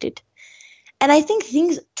for what I did. And I think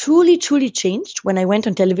things truly, truly changed when I went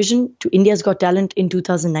on television to India's Got Talent in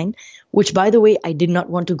 2009, which, by the way, I did not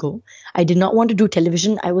want to go. I did not want to do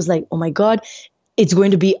television. I was like, oh my God, it's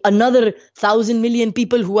going to be another 1,000 million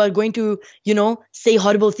people who are going to, say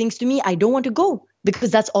horrible things to me. I don't want to go,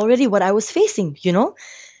 because that's already what I was facing.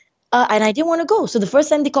 And I didn't want to go. So the first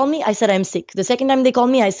time they called me, I said, I'm sick. The second time they called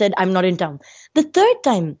me, I said, I'm not in town. The third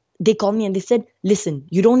time they called me and they said, listen,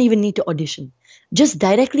 you don't even need to audition. Just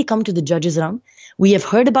directly come to the judges round. We have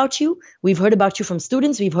heard about you. We've heard about you from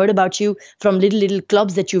students. We've heard about you from little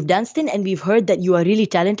clubs that you've danced in. And we've heard that you are really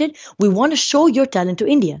talented. We want to show your talent to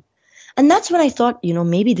India. And that's when I thought,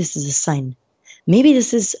 maybe this is a sign. Maybe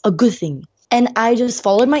this is a good thing. And I just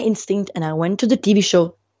followed my instinct and I went to the TV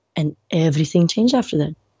show, and everything changed after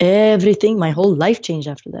that. Everything, my whole life changed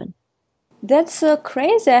after that. That's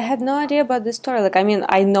crazy. I had no idea about this story. Like, I mean,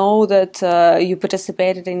 I know that you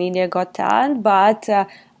participated in India Got Talent, but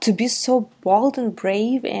to be so bold and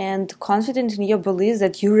brave and confident in your beliefs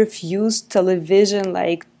that you refused television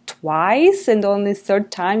like twice, and only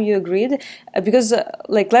third time you agreed, because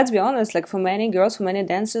like, let's be honest, like, for many girls, for many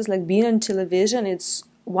dancers, like, being on television, it's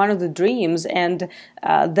one of the dreams, and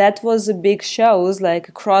that was a big shows like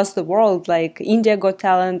across the world, like India Got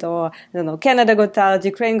Talent, or I don't know, Canada Got Talent,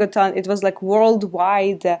 Ukraine Got Talent. It was like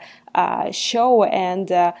worldwide show,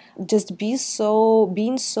 and just being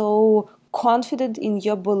so confident in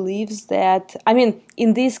your beliefs that, I mean,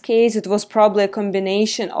 in this case, it was probably a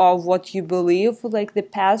combination of what you believe like the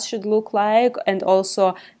path should look like, and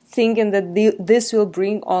also thinking that this will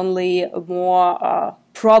bring only more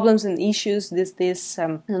problems and issues.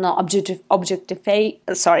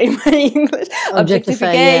 Sorry, my English,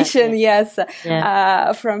 objectification, yeah.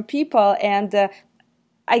 yes, from people, and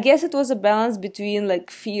I guess it was a balance between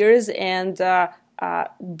like fears and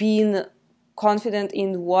being confident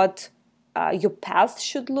in what your path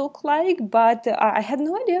should look like. But I had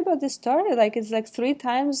no idea about this story. Like, it's like 3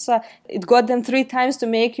 times, it got them 3 times to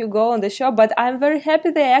make you go on the show. But I'm very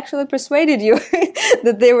happy they actually persuaded you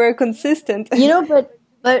that they were consistent.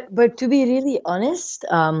 But to be really honest,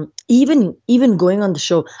 even going on the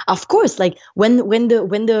show, of course, like when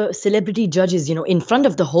the celebrity judges, in front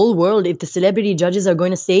of the whole world, if the celebrity judges are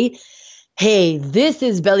going to say, hey, this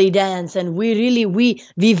is belly dance, and we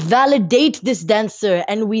validate this dancer,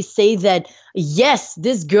 and we say that, yes,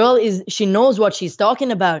 this girl she knows what she's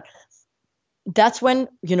talking about. That's when,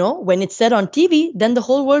 when it's said on TV, then the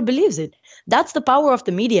whole world believes it. That's the power of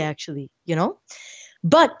the media, actually,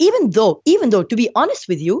 But even though, to be honest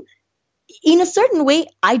with you, in a certain way,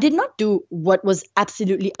 I did not do what was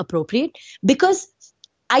absolutely appropriate, because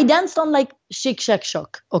I danced on like Shake Shack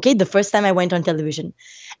Shock, okay, the first time I went on television.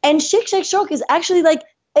 And Shake Shack Shock is actually like,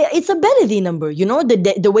 it's a Belly number,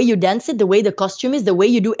 the way you dance it, the way the costume is, the way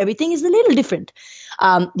you do everything is a little different.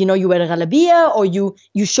 You wear a galabiya, or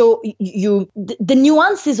you show, the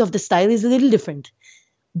nuances of the style is a little different.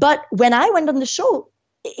 But when I went on the show,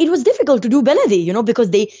 it was difficult to do Beladi,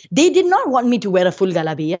 because they did not want me to wear a full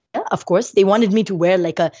galabi. Yeah? Of course, they wanted me to wear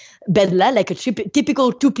like a bedla, like a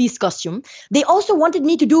typical two-piece costume. They also wanted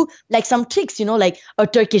me to do like some tricks, like a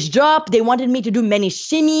Turkish drop. They wanted me to do many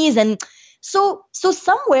shimmies, and so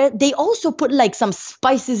somewhere they also put like some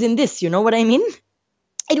spices in this. You know what I mean?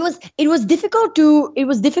 It was difficult to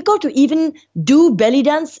even do belly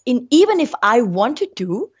dance in, even if I wanted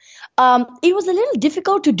to. It was a little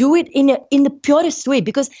difficult to do it in the purest way,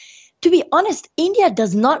 because to be honest, India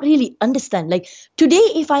does not really understand. Like today,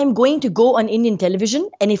 if I'm going to go on Indian television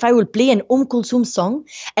and if I will play an Kulsum song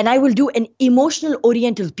and I will do an emotional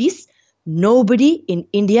Oriental piece, nobody in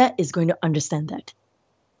India is going to understand that.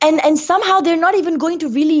 And somehow they're not even going to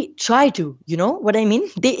really try to, you know what I mean?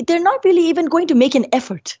 They're not really even going to make an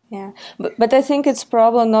effort. Yeah, but I think it's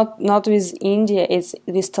problem not with India, it's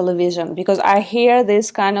with television, because I hear this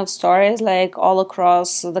kind of stories like all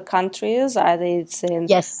across the countries, either it's in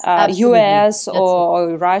Yes, absolutely. US That's it.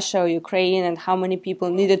 or Russia or Ukraine, and how many people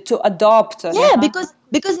needed to adopt. Yeah, because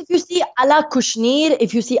if you see Ala Kushnir,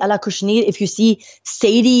 if you see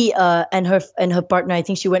Sadie and her partner, I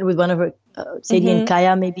think she went with one of her Sadie and Mm-hmm.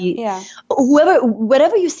 Kaya, maybe Yeah.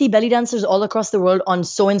 wherever you see belly dancers all across the world on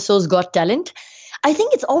so and so's Got Talent, I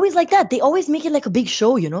think it's always like that. They always make it like a big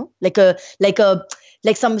show, like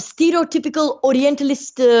some stereotypical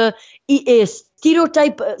Orientalist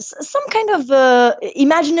stereotype, some kind of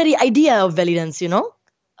imaginary idea of belly dance.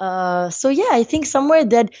 So yeah, I think somewhere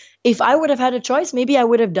that if I would have had a choice, maybe I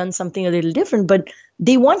would have done something a little different. But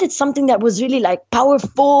they wanted something that was really like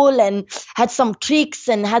powerful and had some tricks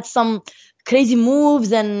and had some crazy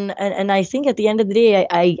moves, and I think at the end of the day,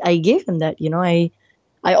 I gave them that.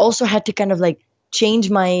 I also had to kind of like change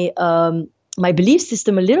my belief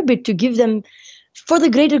system a little bit to give them for the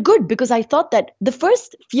greater good, because I thought that the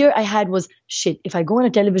first fear I had was, shit, if I go on a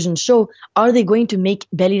television show, are they going to make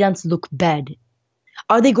belly dance look bad?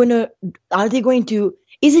 Are they going to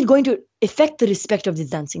is it going to affect the respect of this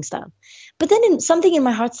dancing style? But then something in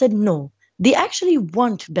my heart said no, they actually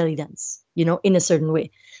want belly dance, in a certain way.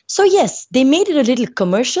 So yes, they made it a little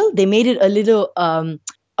commercial, they made it a little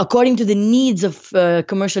according to the needs of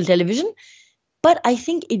commercial television, but I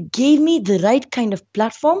think it gave me the right kind of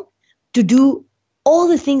platform to do all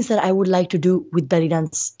the things that I would like to do with belly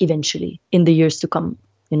dance eventually in the years to come.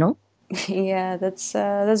 Yeah, that's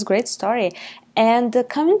a great story. And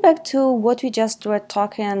coming back to what we just were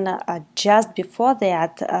talking just before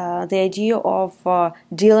that, the idea of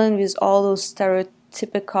dealing with all those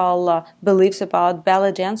stereotypical beliefs about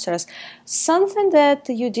ballet dancers, something that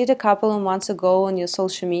you did a couple of months ago on your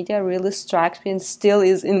social media really struck me and still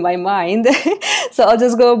is in my mind. So I'll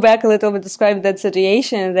just go back a little bit, describe that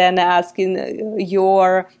situation, and then asking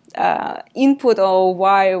your input, or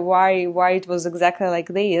why it was exactly like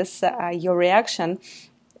this, your reaction.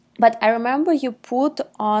 But I remember you put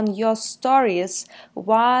on your stories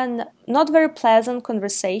one not very pleasant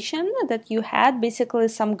conversation that you had. Basically,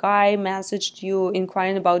 some guy messaged you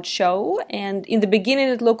inquiring about show, and in the beginning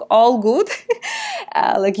it looked all good,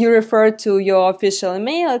 like you referred to your official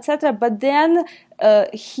email, etc. But then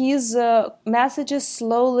his messages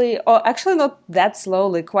slowly, or actually not that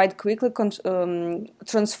slowly, quite quickly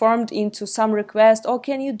transformed into some request. Oh,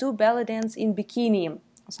 can you do belly dance in bikini?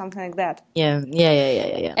 Or something like that. Yeah, yeah, yeah, yeah,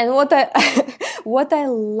 yeah, yeah. And what I what I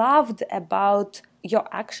loved about your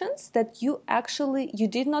actions, that you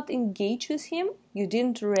did not engage with him, you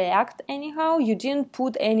didn't react anyhow, you didn't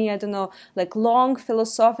put any, I don't know, like long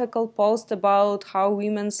philosophical post about how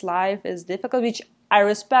women's life is difficult, which I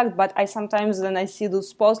respect, but I sometimes when I see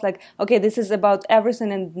those posts like, okay, this is about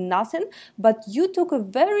everything and nothing, but you took a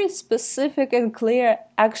very specific and clear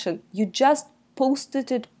action. You just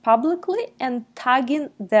posted it publicly and tagging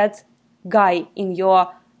that guy in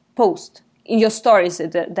your post, in your stories,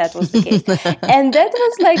 that was the case. And that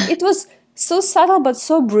was like, it was so subtle but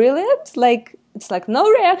so brilliant. Like, it's like no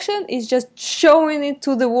reaction, it's just showing it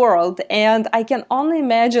to the world. And I can only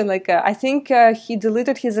imagine, like, I think he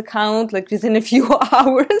deleted his account like within a few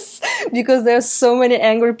hours because there's so many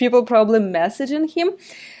angry people probably messaging him.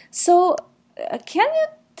 So can you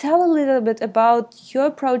tell a little bit about your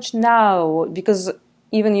approach now? Because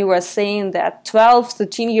even you were saying that 12,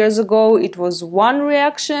 13 years ago, it was one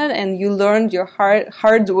reaction and you learned your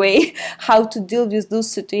hard way how to deal with those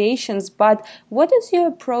situations. But what is your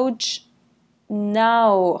approach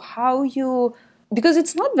now? How you... Because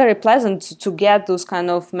it's not very pleasant to get those kind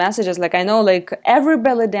of messages. Like, I know, like, every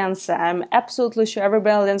belly dancer, I'm absolutely sure every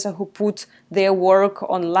belly dancer who put their work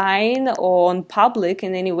online or on public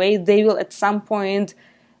in any way, they will at some point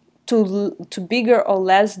to bigger or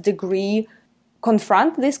less degree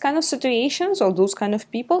confront these kind of situations or those kind of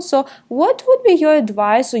people. So what would be your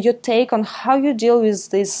advice or your take on how you deal with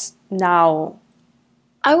this now?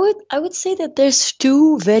 I would say that there's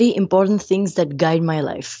two very important things that guide my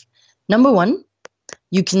life. Number one,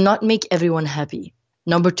 you cannot make everyone happy.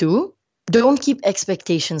 Number two, don't keep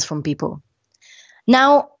expectations from people.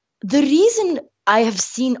 Now, the reason I have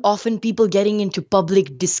seen often people getting into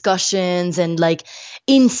public discussions and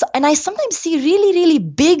and I sometimes see really, really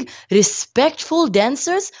big, respectful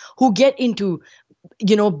dancers who get into,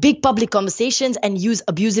 big public conversations and use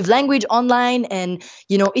abusive language online. And,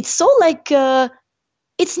 it's so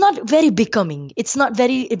it's not very becoming. It's not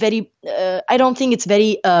very, I don't think it's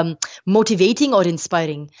very motivating or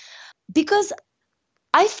inspiring, because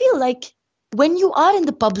I feel like when you are in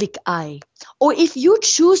the public eye, or if you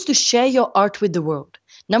choose to share your art with the world,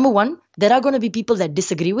 number one, there are going to be people that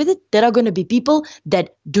disagree with it. There are going to be people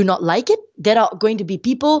that do not like it. There are going to be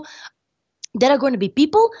people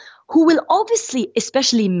who will obviously,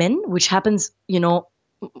 especially men, which happens,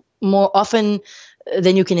 more often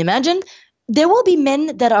than you can imagine. There will be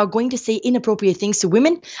men that are going to say inappropriate things to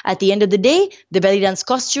women. At the end of the day, the belly dance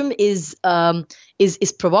costume is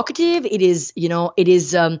provocative. It is, it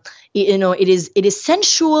is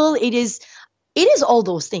sensual. It is all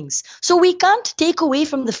those things. So we can't take away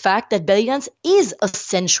from the fact that belly dance is a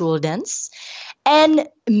sensual dance, and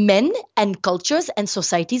men and cultures and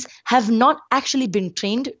societies have not actually been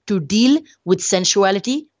trained to deal with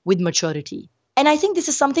sensuality with maturity. And I think this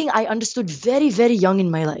is something I understood very, very young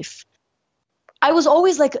in my life. I was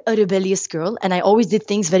always like a rebellious girl, and I always did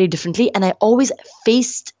things very differently, and I always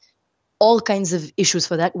faced all kinds of issues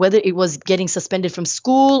for that, whether it was getting suspended from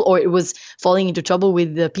school, or it was falling into trouble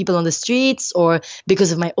with the people on the streets, or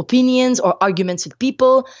because of my opinions or arguments with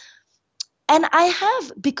people. And I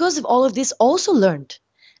have, because of all of this, also learned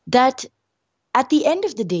that at the end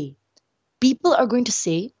of the day, people are going to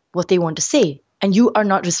say what they want to say, and you are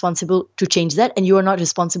not responsible to change that, and you are not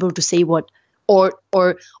responsible to say what or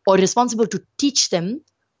responsible to teach them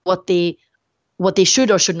what they should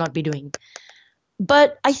or should not be doing.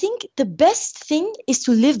 But I think the best thing is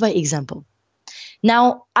to live by example.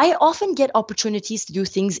 Now, I often get opportunities to do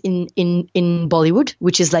things in Bollywood,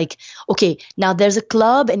 which is like, okay, now there's a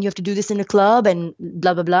club and you have to do this in a club and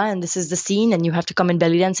blah, blah, blah. And this is the scene and you have to come and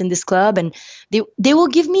belly dance in this club. And they will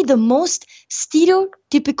give me the most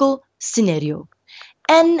stereotypical scenario.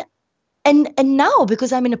 And now,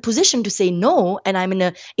 because I'm in a position to say no, and I'm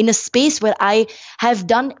in a space where I have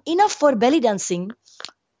done enough for belly dancing,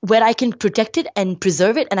 where I can protect it and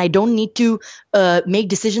preserve it, and I don't need to make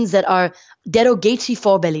decisions that are derogatory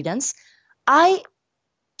for belly dance, I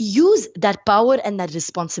use that power and that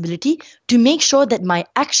responsibility to make sure that my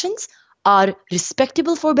actions are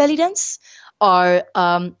respectable for belly dance, are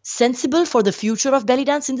sensible for the future of belly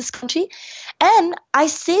dance in this country. And I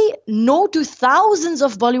say no to thousands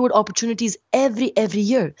of Bollywood opportunities every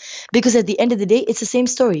year, because at the end of the day, it's the same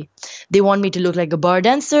story. They want me to look like a bar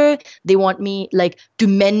dancer. They want me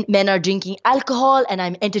men are drinking alcohol and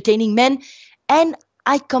I'm entertaining men. And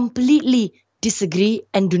I completely disagree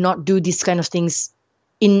and do not do these kind of things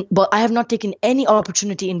but I have not taken any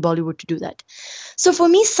opportunity in Bollywood to do that. So for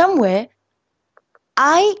me, somewhere,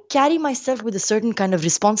 I carry myself with a certain kind of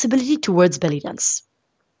responsibility towards belly dance.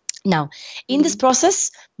 Now, in this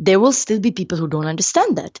process, there will still be people who don't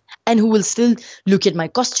understand that and who will still look at my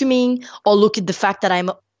costuming or look at the fact that I'm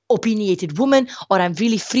an opinionated woman or I'm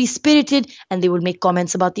really free-spirited, and they will make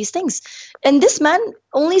comments about these things. And this man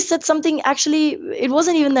only said something, actually, it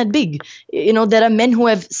wasn't even that big. There are men who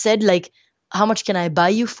have said, like, how much can I buy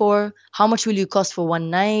you for? How much will you cost for one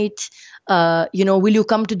night? Will you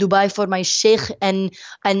come to Dubai for my sheikh and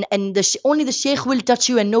only the sheikh will touch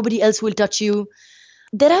you and nobody else will touch you?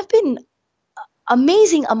 There have been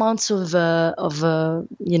amazing amounts of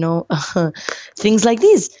things like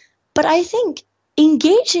these. But I think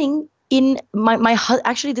engaging in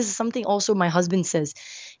actually, this is something also my husband says.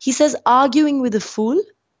 He says, arguing with a fool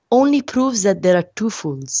only proves that there are two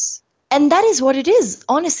fools. And that is what it is,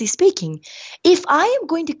 honestly speaking. If I am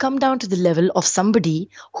going to come down to the level of somebody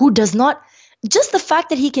who does not, just the fact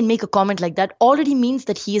that he can make a comment like that already means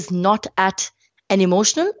that he is not at an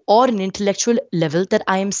emotional or an intellectual level that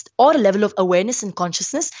I am, or a level of awareness and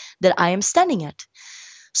consciousness that I am standing at.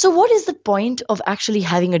 So what is the point of actually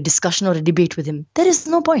having a discussion or a debate with him? There is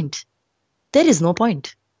no point. There is no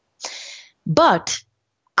point. But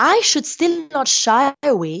I should still not shy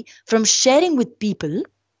away from sharing with people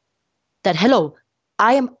that, hello,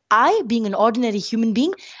 I being an ordinary human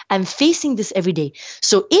being, I'm facing this every day.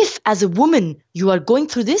 So if as a woman you are going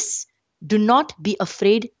through this, do not be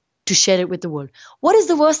afraid to share it with the world. What is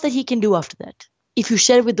the worst that he can do after that? if you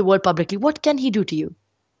share it with the world publicly, what can he do to you?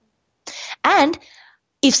 And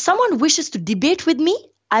if someone wishes to debate with me,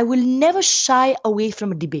 I will never shy away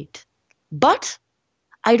from a debate. But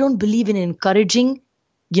I don't believe in encouraging,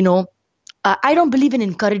 you know, I don't believe in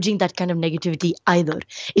encouraging that kind of negativity either.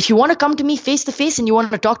 If you want to come to me face to face and you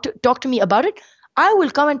want to talk to me about it, I will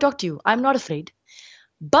come and talk to you. I'm not afraid.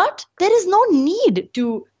 But there is no need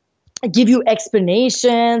to give you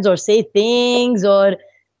explanations or say things, or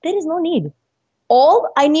there is no need.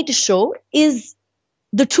 All I need to show is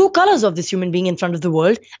the true colors of this human being in front of the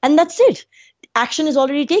world, and that's it. Action is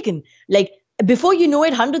already taken. Like, before you know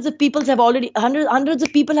it, hundreds of people have already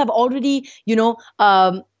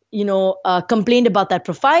complained about that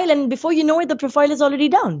profile, and before you know it, the profile is already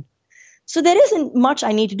down. So there isn't much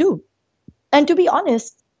I need to do. And to be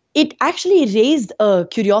honest, it actually raised a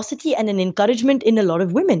curiosity and an encouragement in a lot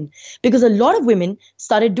of women, because a lot of women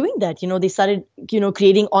started doing that. They started,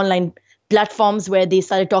 creating online platforms where they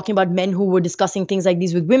started talking about men who were discussing things like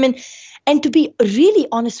these with women. And to be really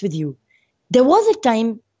honest with you, there was a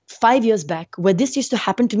time 5 years back where this used to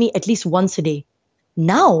happen to me at least once a day.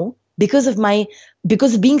 Now, because of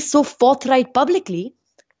being so forthright publicly,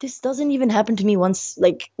 this doesn't even happen to me once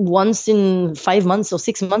in 5 months or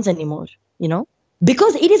 6 months anymore,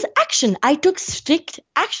 because it is action. I took strict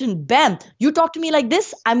action. Bam. You talk to me like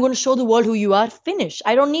this, I'm going to show the world who you are. Finish.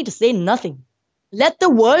 I don't need to say nothing. Let the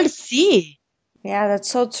world see. Yeah,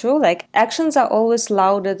 that's so true. Like, actions are always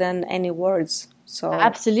louder than any words. So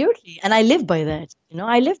absolutely. And I live by that.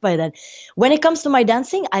 I live by that. When it comes to my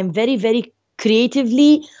dancing, I'm very, very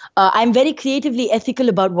creatively ethical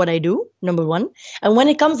about what I do, number one. And when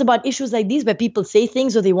it comes about issues like these where people say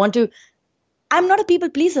things or they want to, I'm not a people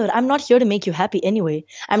pleaser. I'm not here to make you happy anyway.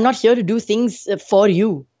 I'm not here to do things for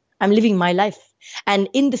you. I'm living my life. And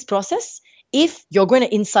in this process, if you're going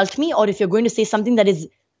to insult me, or if you're going to say something that is,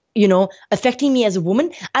 affecting me as a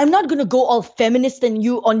woman, I'm not going to go all feminist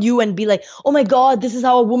on you and be like, oh my God, this is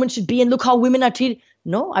how a woman should be and look how women are treated.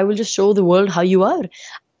 No, I will just show the world how you are.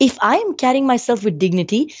 If I am carrying myself with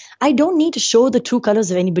dignity, I don't need to show the true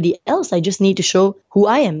colors of anybody else. I just need to show who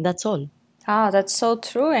I am. That's all. Ah, that's so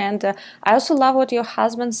true. And I also love what your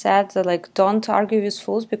husband said, like, don't argue with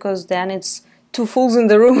fools, because then it's two fools in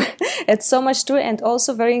the room. It's so much true, and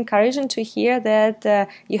also very encouraging to hear that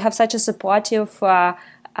you have such a supportive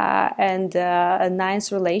and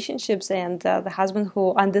nice relationships, and the husband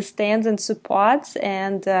who understands and supports,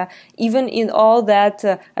 and even in all that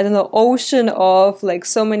ocean of like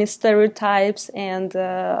so many stereotypes and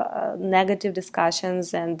negative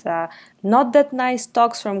discussions and not that nice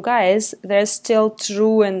talks from guys, there's still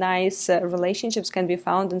true and nice relationships can be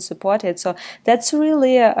found and supported. So that's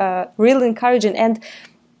really really encouraging. And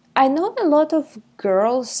I know a lot of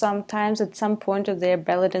girls sometimes at some point of their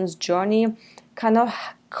belly dance journey kind of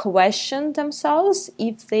question themselves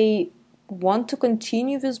if they want to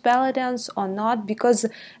continue with belly dance or not, because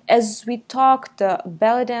as we talked,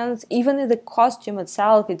 belly dance, even in the costume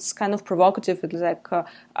itself, it's kind of provocative. It's like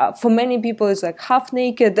for many people it's like half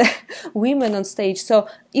naked women on stage. So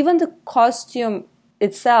even the costume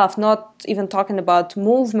itself, not even talking about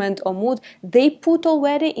movement or mood, they put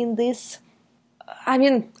already in this, I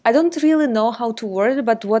mean, I don't really know how to word it,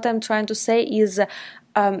 but what I'm trying to say is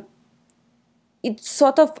it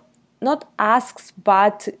sort of not asks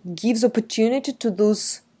but gives opportunity to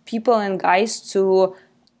those people and guys to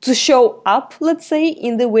show up, let's say,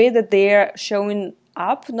 in the way that they're showing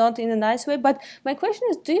up, not in a nice way. But my question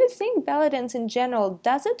is, do you think belly dance in general,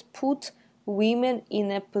 does it put women in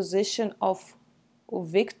a position of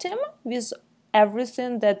victim with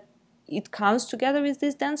everything that it comes together with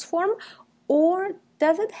this dance form, or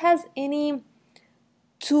does it has any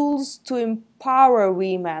tools to empower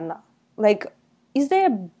women? Like, is there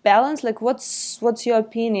a balance? Like, what's your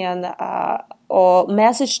opinion or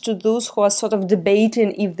message to those who are sort of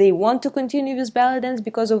debating if they want to continue with belly dance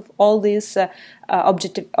because of all these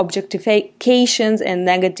objectifications and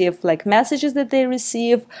negative like messages that they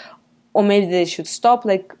receive, or maybe they should stop?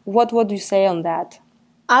 Like, what do you say on that?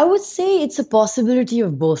 I would say it's a possibility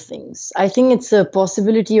of both things. I think it's a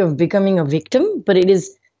possibility of becoming a victim, but it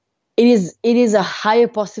is a higher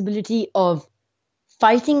possibility of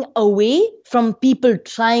fighting away from people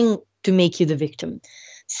trying to make you the victim.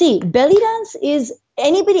 See, belly dance is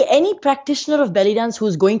any practitioner of belly dance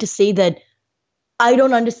who's going to say that I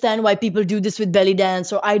don't understand why people do this with belly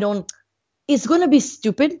dance, or it's going to be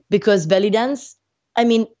stupid, because belly dance, I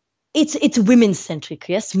mean, it's women centric.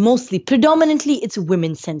 Yes, mostly, predominantly it's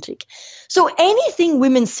women centric. So anything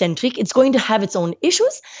women centric, it's going to have its own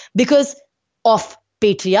issues because of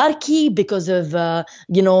patriarchy, because of the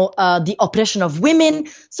oppression of women.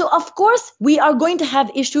 So of course we are going to have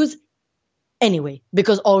issues anyway,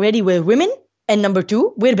 because already we're women, and number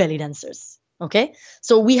two, we're belly dancers. Okay,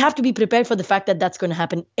 so we have to be prepared for the fact that that's going to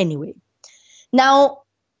happen anyway. Now,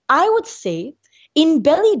 I would say in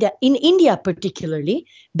India particularly,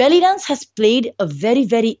 belly dance has played a very,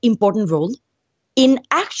 very important role in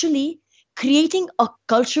actually creating a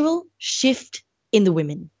cultural shift in the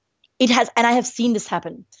women. It has, and I have seen this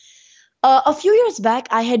happen. A few years back,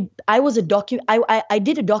 I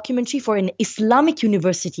did a documentary for an Islamic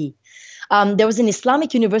university. There was an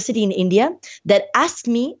Islamic university in India that asked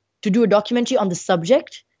me to do a documentary on the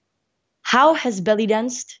subject: how has belly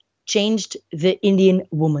dance changed the Indian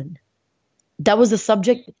woman? That was the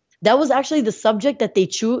subject. That was actually the subject that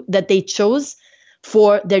they chose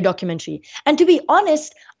for their documentary. And to be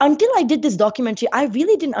honest, until I did this documentary, I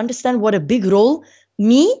really didn't understand what a big role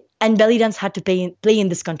me and belly dance had to play in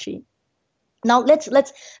this country. Now let's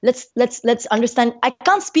understand. I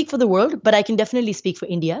can't speak for the world, but I can definitely speak for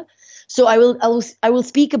India. So I will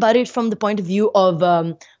speak about it from the point of view of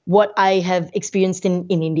what I have experienced in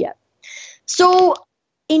India. So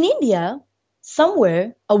in India,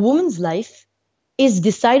 somewhere a woman's life is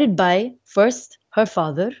decided by first her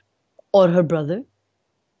father or her brother,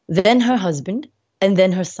 then her husband, and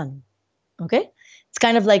then her son. Okay? It's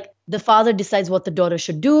kind of like the father decides what the daughter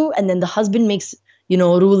should do, and then the husband makes,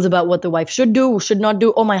 rules about what the wife should do, should not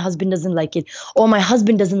do. Oh, my husband doesn't like it. Or my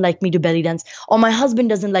husband doesn't like me to belly dance. Or my husband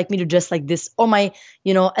doesn't like me to dress like this. Or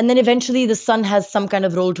and then eventually the son has some kind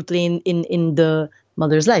of role to play in the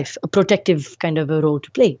mother's life, a protective kind of a role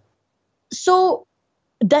to play. So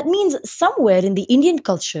that means somewhere in the Indian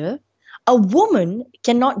culture, a woman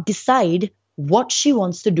cannot decide what she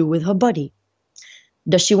wants to do with her body.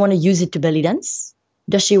 Does she want to use it to belly dance?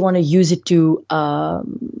 Does she want to use it to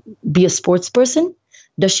be a sports person?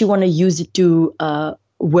 Does she want to use it to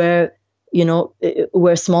wear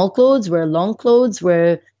small clothes, wear long clothes,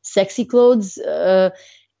 wear sexy clothes?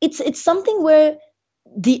 It's something where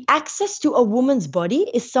the access to a woman's body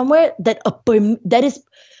is somewhere that is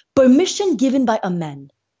permission given by a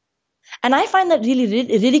man. And I find that really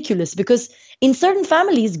ridiculous, because in certain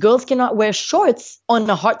families, girls cannot wear shorts on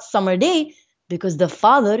a hot summer day because the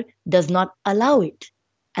father does not allow it.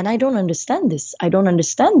 And I don't understand this. I don't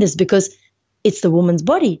understand this because it's the woman's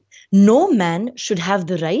body. No man should have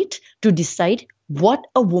the right to decide what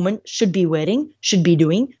a woman should be wearing, should be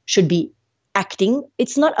doing, should be acting.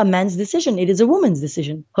 It's not a man's decision. It is a woman's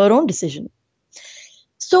decision, her own decision.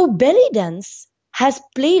 So belly dance has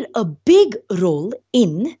played a big role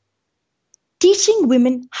in teaching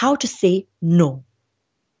women how to say no.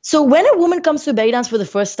 So when a woman comes to belly dance for the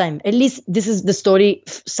first time, at least this is the story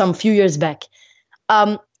some few years back,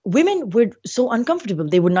 women were so uncomfortable.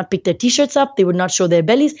 They would not pick their t-shirts up. They would not show their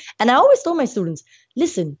bellies. And I always told my students,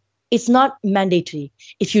 listen, it's not mandatory.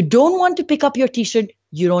 If you don't want to pick up your t-shirt,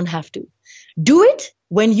 you don't have to. Do it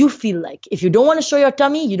when you feel like. If you don't want to show your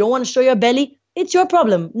tummy, you don't want to show your belly, it's your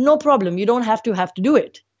problem. No problem. You don't have to do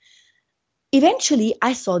it. Eventually,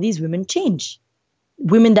 I saw these women change.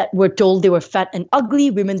 Women that were told they were fat and ugly,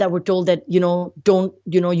 women that were told that,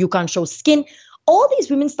 you can't show skin. All these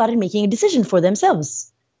women started making a decision for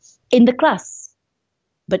themselves in the class.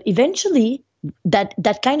 But eventually,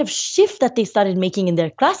 that kind of shift that they started making in their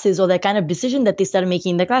classes, or that kind of decision that they started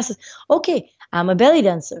making in their classes, okay, I'm a belly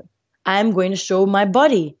dancer. I'm going to show my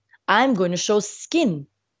body. I'm going to show skin.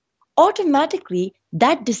 Automatically,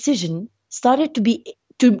 that decision started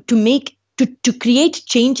to create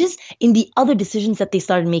changes in the other decisions that they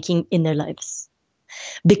started making in their lives.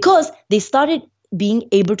 Because they started being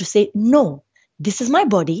able to say, no, this is my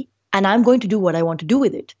body and I'm going to do what I want to do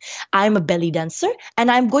with it. I'm a belly dancer and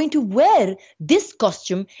I'm going to wear this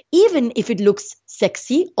costume, even if it looks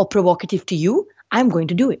sexy or provocative to you, I'm going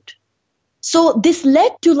to do it. So this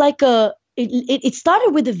led to it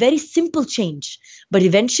started with a very simple change, but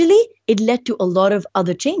eventually it led to a lot of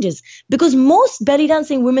other changes, because most belly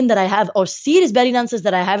dancing women that I have, or serious belly dancers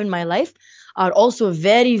that I have in my life, are also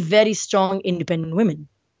very, very strong, independent women.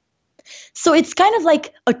 So it's kind of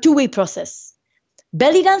like a two-way process.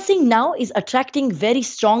 Belly dancing now is attracting very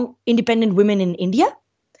strong, independent women in India,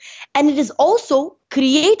 and it is also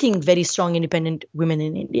creating very strong, independent women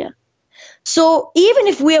in India. So even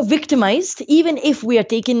if we are victimized, even if we are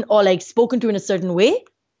taken or spoken to in a certain way,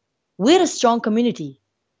 we're a strong community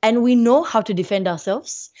and we know how to defend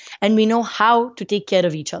ourselves and we know how to take care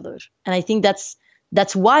of each other. And I think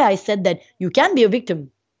that's why I said that you can be a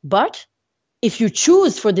victim, but if you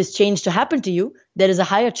choose for this change to happen to you, there is a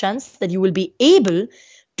higher chance that you will be able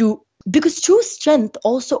to, because true strength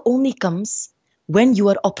also only comes when you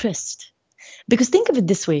are oppressed. Because think of it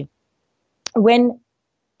this way, when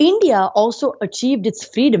India also achieved its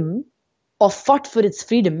freedom or fought for its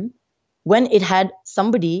freedom, when it had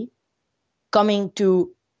somebody coming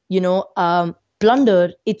to,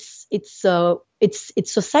 plunder its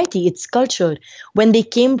society, its culture, when they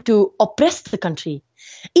came to oppress the country,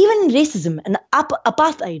 even in racism and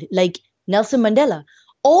apartheid, like Nelson Mandela.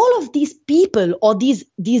 All of these people, or these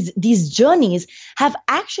journeys, have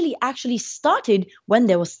actually started when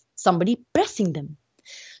there was somebody pressing them.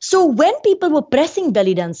 So when people were pressing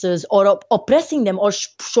belly dancers, or oppressing them, or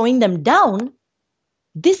showing them down,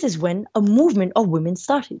 this is when a movement of women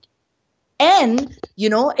started. And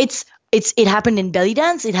it happened in belly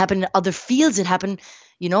dance, it happened in other fields, it happened,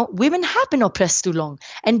 women have been oppressed too long.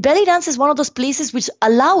 And belly dance is one of those places which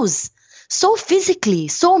allows, so physically,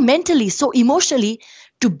 so mentally, so emotionally,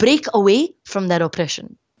 to break away from that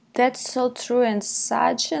oppression. That's so true, and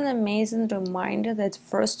such an amazing reminder that,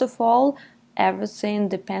 first of all, everything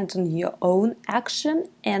depends on your own action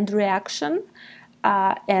and reaction,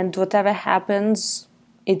 and whatever happens,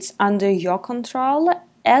 it's under your control.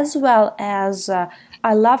 As well as,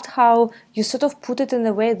 I loved how you sort of put it in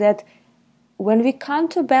a way that when we come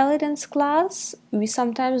to belly dance class, we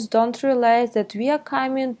sometimes don't realize that we are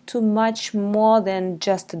coming to much more than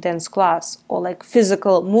just a dance class or like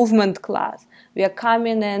physical movement class. We are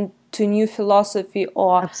coming in to new philosophy,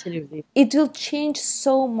 or Absolutely. it will change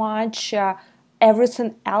so much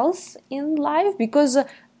everything else in life, because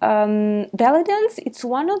belly dance, it's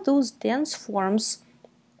one of those dance forms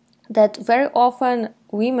that very often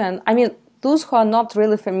women, I mean, those who are not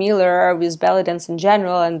really familiar with belly dance in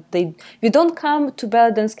general, and we don't come to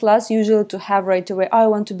belly dance class usually to have right away, oh, I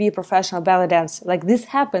want to be a professional belly dancer. Like, this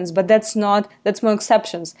happens, but that's more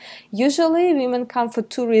exceptions. Usually women come for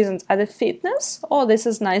two reasons: either fitness, or this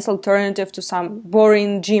is nice alternative to some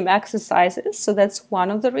boring gym exercises, so that's one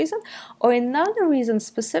of the reasons. Or another reason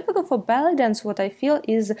specifically for belly dance, what I feel,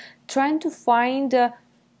 is trying to find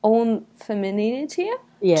own femininity,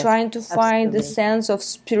 Yes, trying to find a absolutely. sense of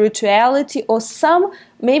spirituality, or some,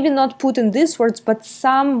 maybe not put in these words, but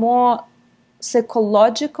some more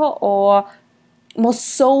psychological or more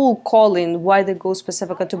soul calling, why they go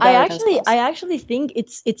specifically to I belly dance actually class. I actually think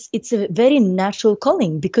it's a very natural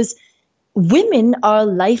calling, because women are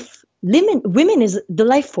life women is the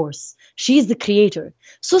life force. She is the creator.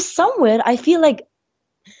 So somewhere I feel like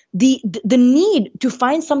the need to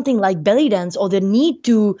find something like belly dance, or the need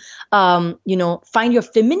to find your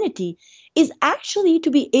femininity, is actually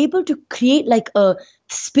to be able to create like a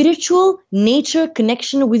spiritual nature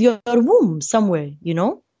connection with your womb somewhere,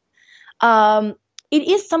 it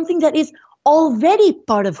is something that is already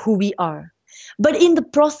part of who we are. But in the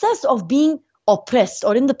process of being oppressed,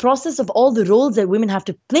 or in the process of all the roles that women have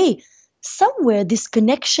to play, somewhere this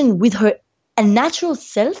connection with her a natural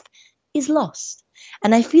self is lost.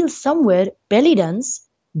 And I feel somewhere belly dance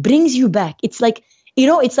brings you back. It's like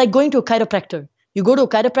going to a chiropractor. You go to a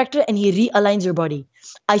chiropractor and he realigns your body.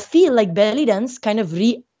 I feel like belly dance kind of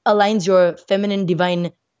realigns your feminine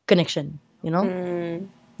divine connection.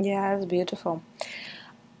 Yeah, it's beautiful.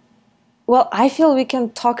 Well, I feel we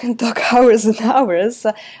can talk and talk hours and hours,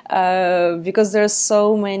 because there's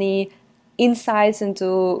so many insights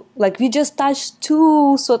into, like, we just touched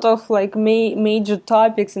two sort of like major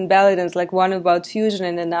topics in belly dance, like one about fusion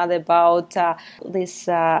and another about this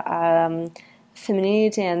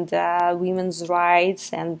femininity and women's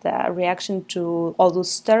rights and reaction to all those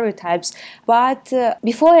stereotypes. But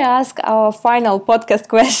before I ask our final podcast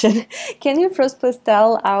question, can you first please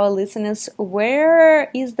tell our listeners where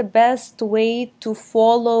is the best way to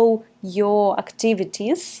follow your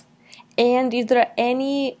activities? And is there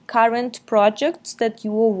any current projects that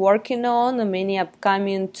you are working on, or many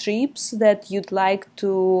upcoming trips that you'd like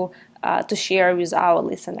to share with our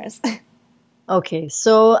listeners? Okay,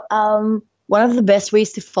 so one of the best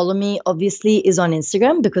ways to follow me obviously is on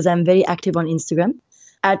Instagram, because I'm very active on Instagram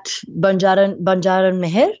at Banjaran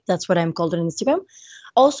Meher. That's what I'm called on Instagram.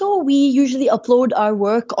 Also, we usually upload our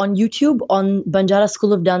work on YouTube on Banjara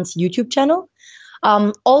School of Dance YouTube channel.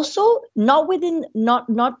 Also,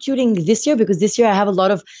 not during this year, because this year I have a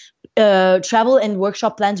lot of travel and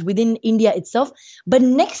workshop plans within India itself. But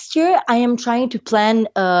next year I am trying to plan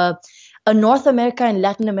a North America and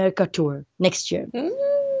Latin America tour next year.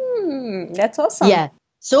 That's awesome. Yeah.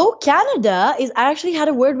 So Canada is I actually had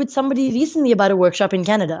a word with somebody recently about a workshop in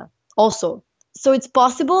Canada also. So it's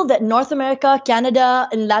possible that North America, Canada,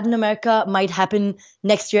 and Latin America might happen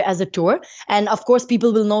next year as a tour. And of course,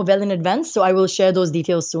 people will know well in advance. So I will share those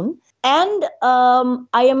details soon. And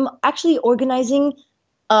I am actually organizing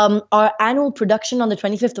our annual production on the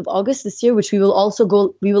 25th of August this year, which we will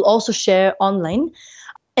also share online.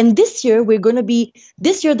 And this year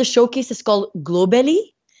the showcase is called Globally.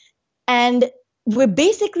 And we're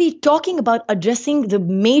basically talking about addressing the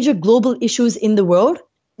major global issues in the world.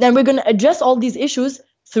 Then we're going to address all these issues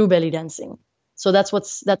through belly dancing. So that's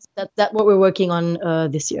what we're working on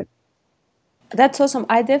this year. That's awesome.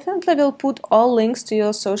 I definitely will put all links to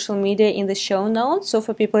your social media in the show notes. So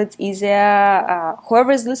for people, it's easier.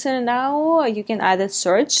 Whoever is listening now, you can either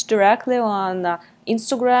search directly on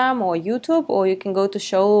Instagram or YouTube, or you can go to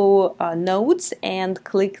show notes and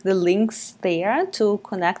click the links there to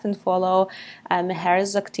connect and follow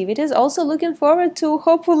Meher's activities. Also looking forward to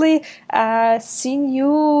hopefully seeing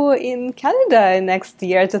you in Canada next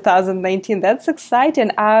year, 2019. That's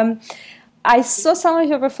exciting. I saw some of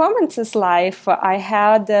your performances live. I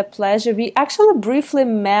had the pleasure. We actually briefly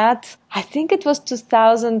met, I think it was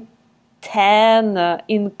 2010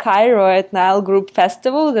 in Cairo at Nile Group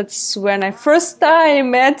Festival. That's when I first time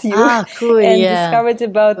met you Cool, and discovered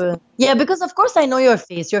about... Cool. Yeah, because of course I know your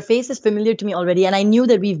face. Your face is familiar to me already, and I knew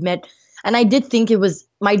that we've met. And I did think it was,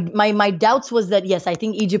 my doubts was that, yes, I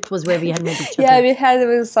think Egypt was where we had met each other. Yeah, we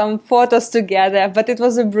had some photos together, but it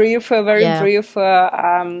was a very brief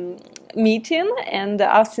meeting. And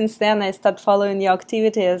since then, I started following your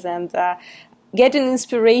activities and getting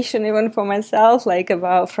inspiration even for myself,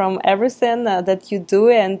 from everything that you do.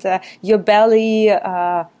 And your belly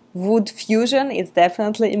wood fusion is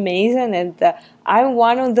definitely amazing. And I'm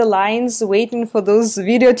one of the lines waiting for those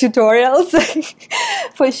video tutorials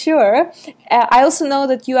for sure. I also know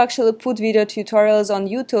that you actually put video tutorials on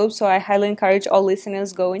YouTube, so I highly encourage all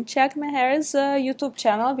listeners go and check Meher's YouTube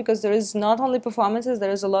channel, because there is not only performances,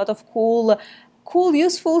 there is a lot of cool,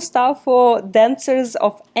 useful stuff for dancers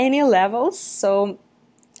of any levels. So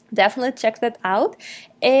definitely check that out.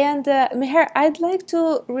 And Meher, I'd like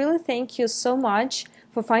to really thank you so much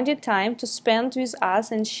for finding time to spend with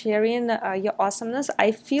us and sharing your awesomeness.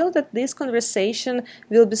 I feel that this conversation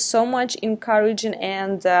will be so much encouraging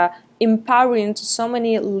and empowering to so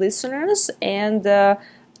many listeners, and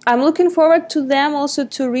I'm looking forward to them also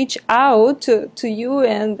to reach out to you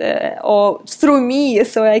and or through me,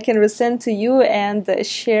 so I can resend to you and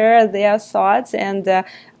share their thoughts and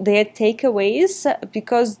their takeaways,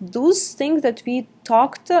 because those things that we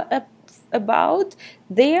talked about,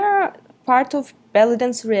 they are part of belly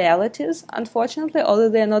dance realities, unfortunately, although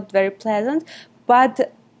they are not very pleasant.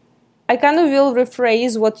 But I kind of will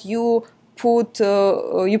rephrase what you put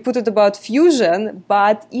it about fusion,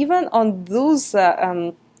 but even on those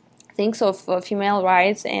things of female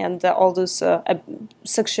rights and all those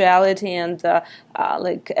sexuality and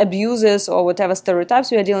abuses or whatever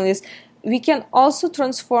stereotypes we are dealing with, we can also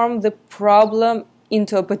transform the problem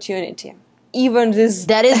into opportunity. Even this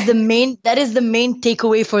that is the main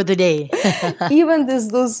takeaway for the day. Even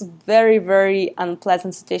those very, very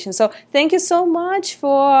unpleasant situations. So thank you so much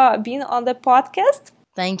for being on the podcast.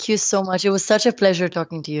 Thank you so much. It was such a pleasure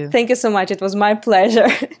talking to you. Thank you so much. It was my pleasure.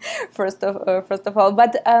 first of all,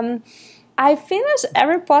 but I finish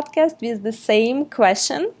every podcast with the same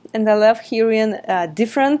question, and I love hearing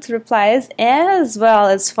different replies as well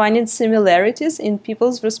as finding similarities in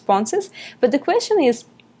people's responses. But the question is,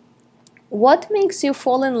 what makes you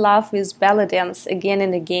fall in love with belly dance again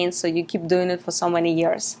and again, so you keep doing it for so many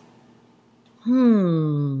years?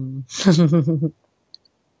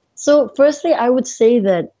 So firstly, I would say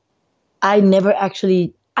that I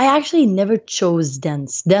actually never chose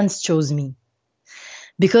dance. Dance chose me.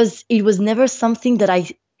 Because it was never something that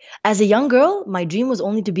as a young girl, my dream was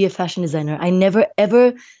only to be a fashion designer. I never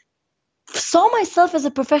ever saw myself as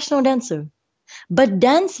a professional dancer. But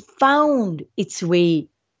dance found its way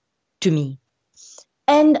to me.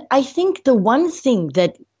 And I think the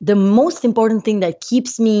most important thing that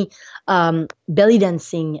keeps me belly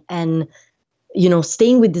dancing and,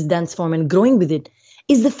 staying with this dance form and growing with it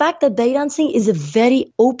is the fact that belly dancing is a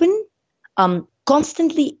very open,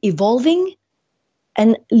 constantly evolving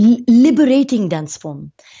and liberating dance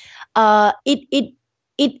form. It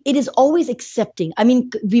is always accepting. I mean,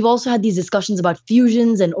 we've also had these discussions about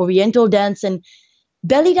fusions and oriental dance, and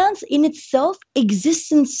belly dance in itself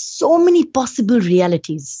exists in so many possible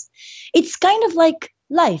realities. It's kind of like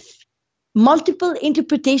life. Multiple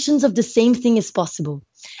interpretations of the same thing is possible.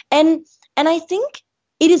 And I think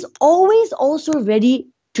it is always also ready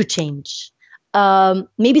to change.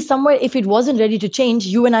 Maybe somewhere, if it wasn't ready to change,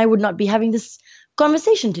 you and I would not be having this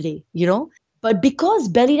conversation today, But because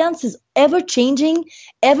belly dance is ever changing,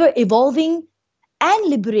 ever evolving, and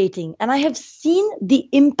liberating, and I have seen the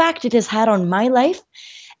impact it has had on my life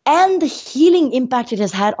and the healing impact it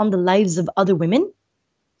has had on the lives of other women,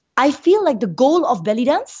 I feel like the goal of belly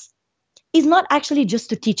dance is not actually just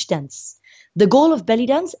to teach dance. The goal of belly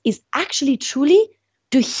dance is actually truly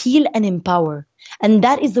to heal and empower. And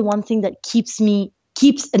that is the one thing that keeps me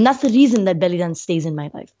and that's the reason that belly dance stays in my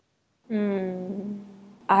life.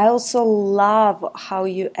 I also love how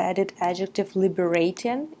you added adjective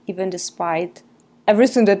liberating, even despite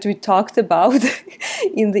everything that we talked about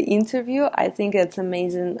in the interview. I think it's an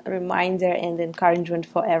amazing reminder and encouragement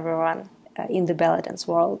for everyone in the belly dance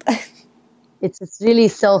world. It's really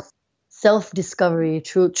self discovery,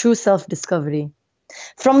 true self discovery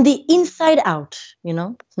from the inside out, you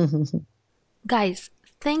know. Guys,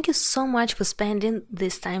 thank you so much for spending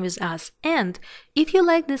this time with us. And if you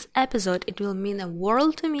like this episode, it will mean a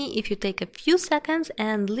world to me if you take a few seconds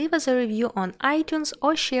and leave us a review on iTunes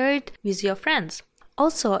or share it with your friends.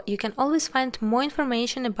 Also, you can always find more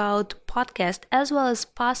information about podcast as well as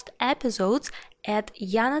past episodes at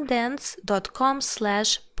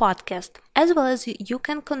yanadance.com/podcast. As well as you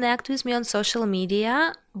can connect with me on social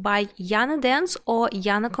media by Yana Dance or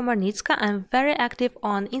Yana Komarnitska. I'm very active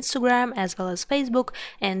on Instagram as well as Facebook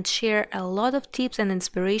and share a lot of tips and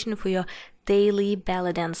inspiration for your daily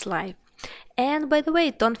belly dance life. And by the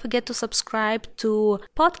way, don't forget to subscribe to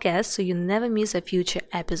podcasts so you never miss a future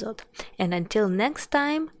episode. And until next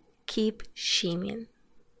time, keep shimmying.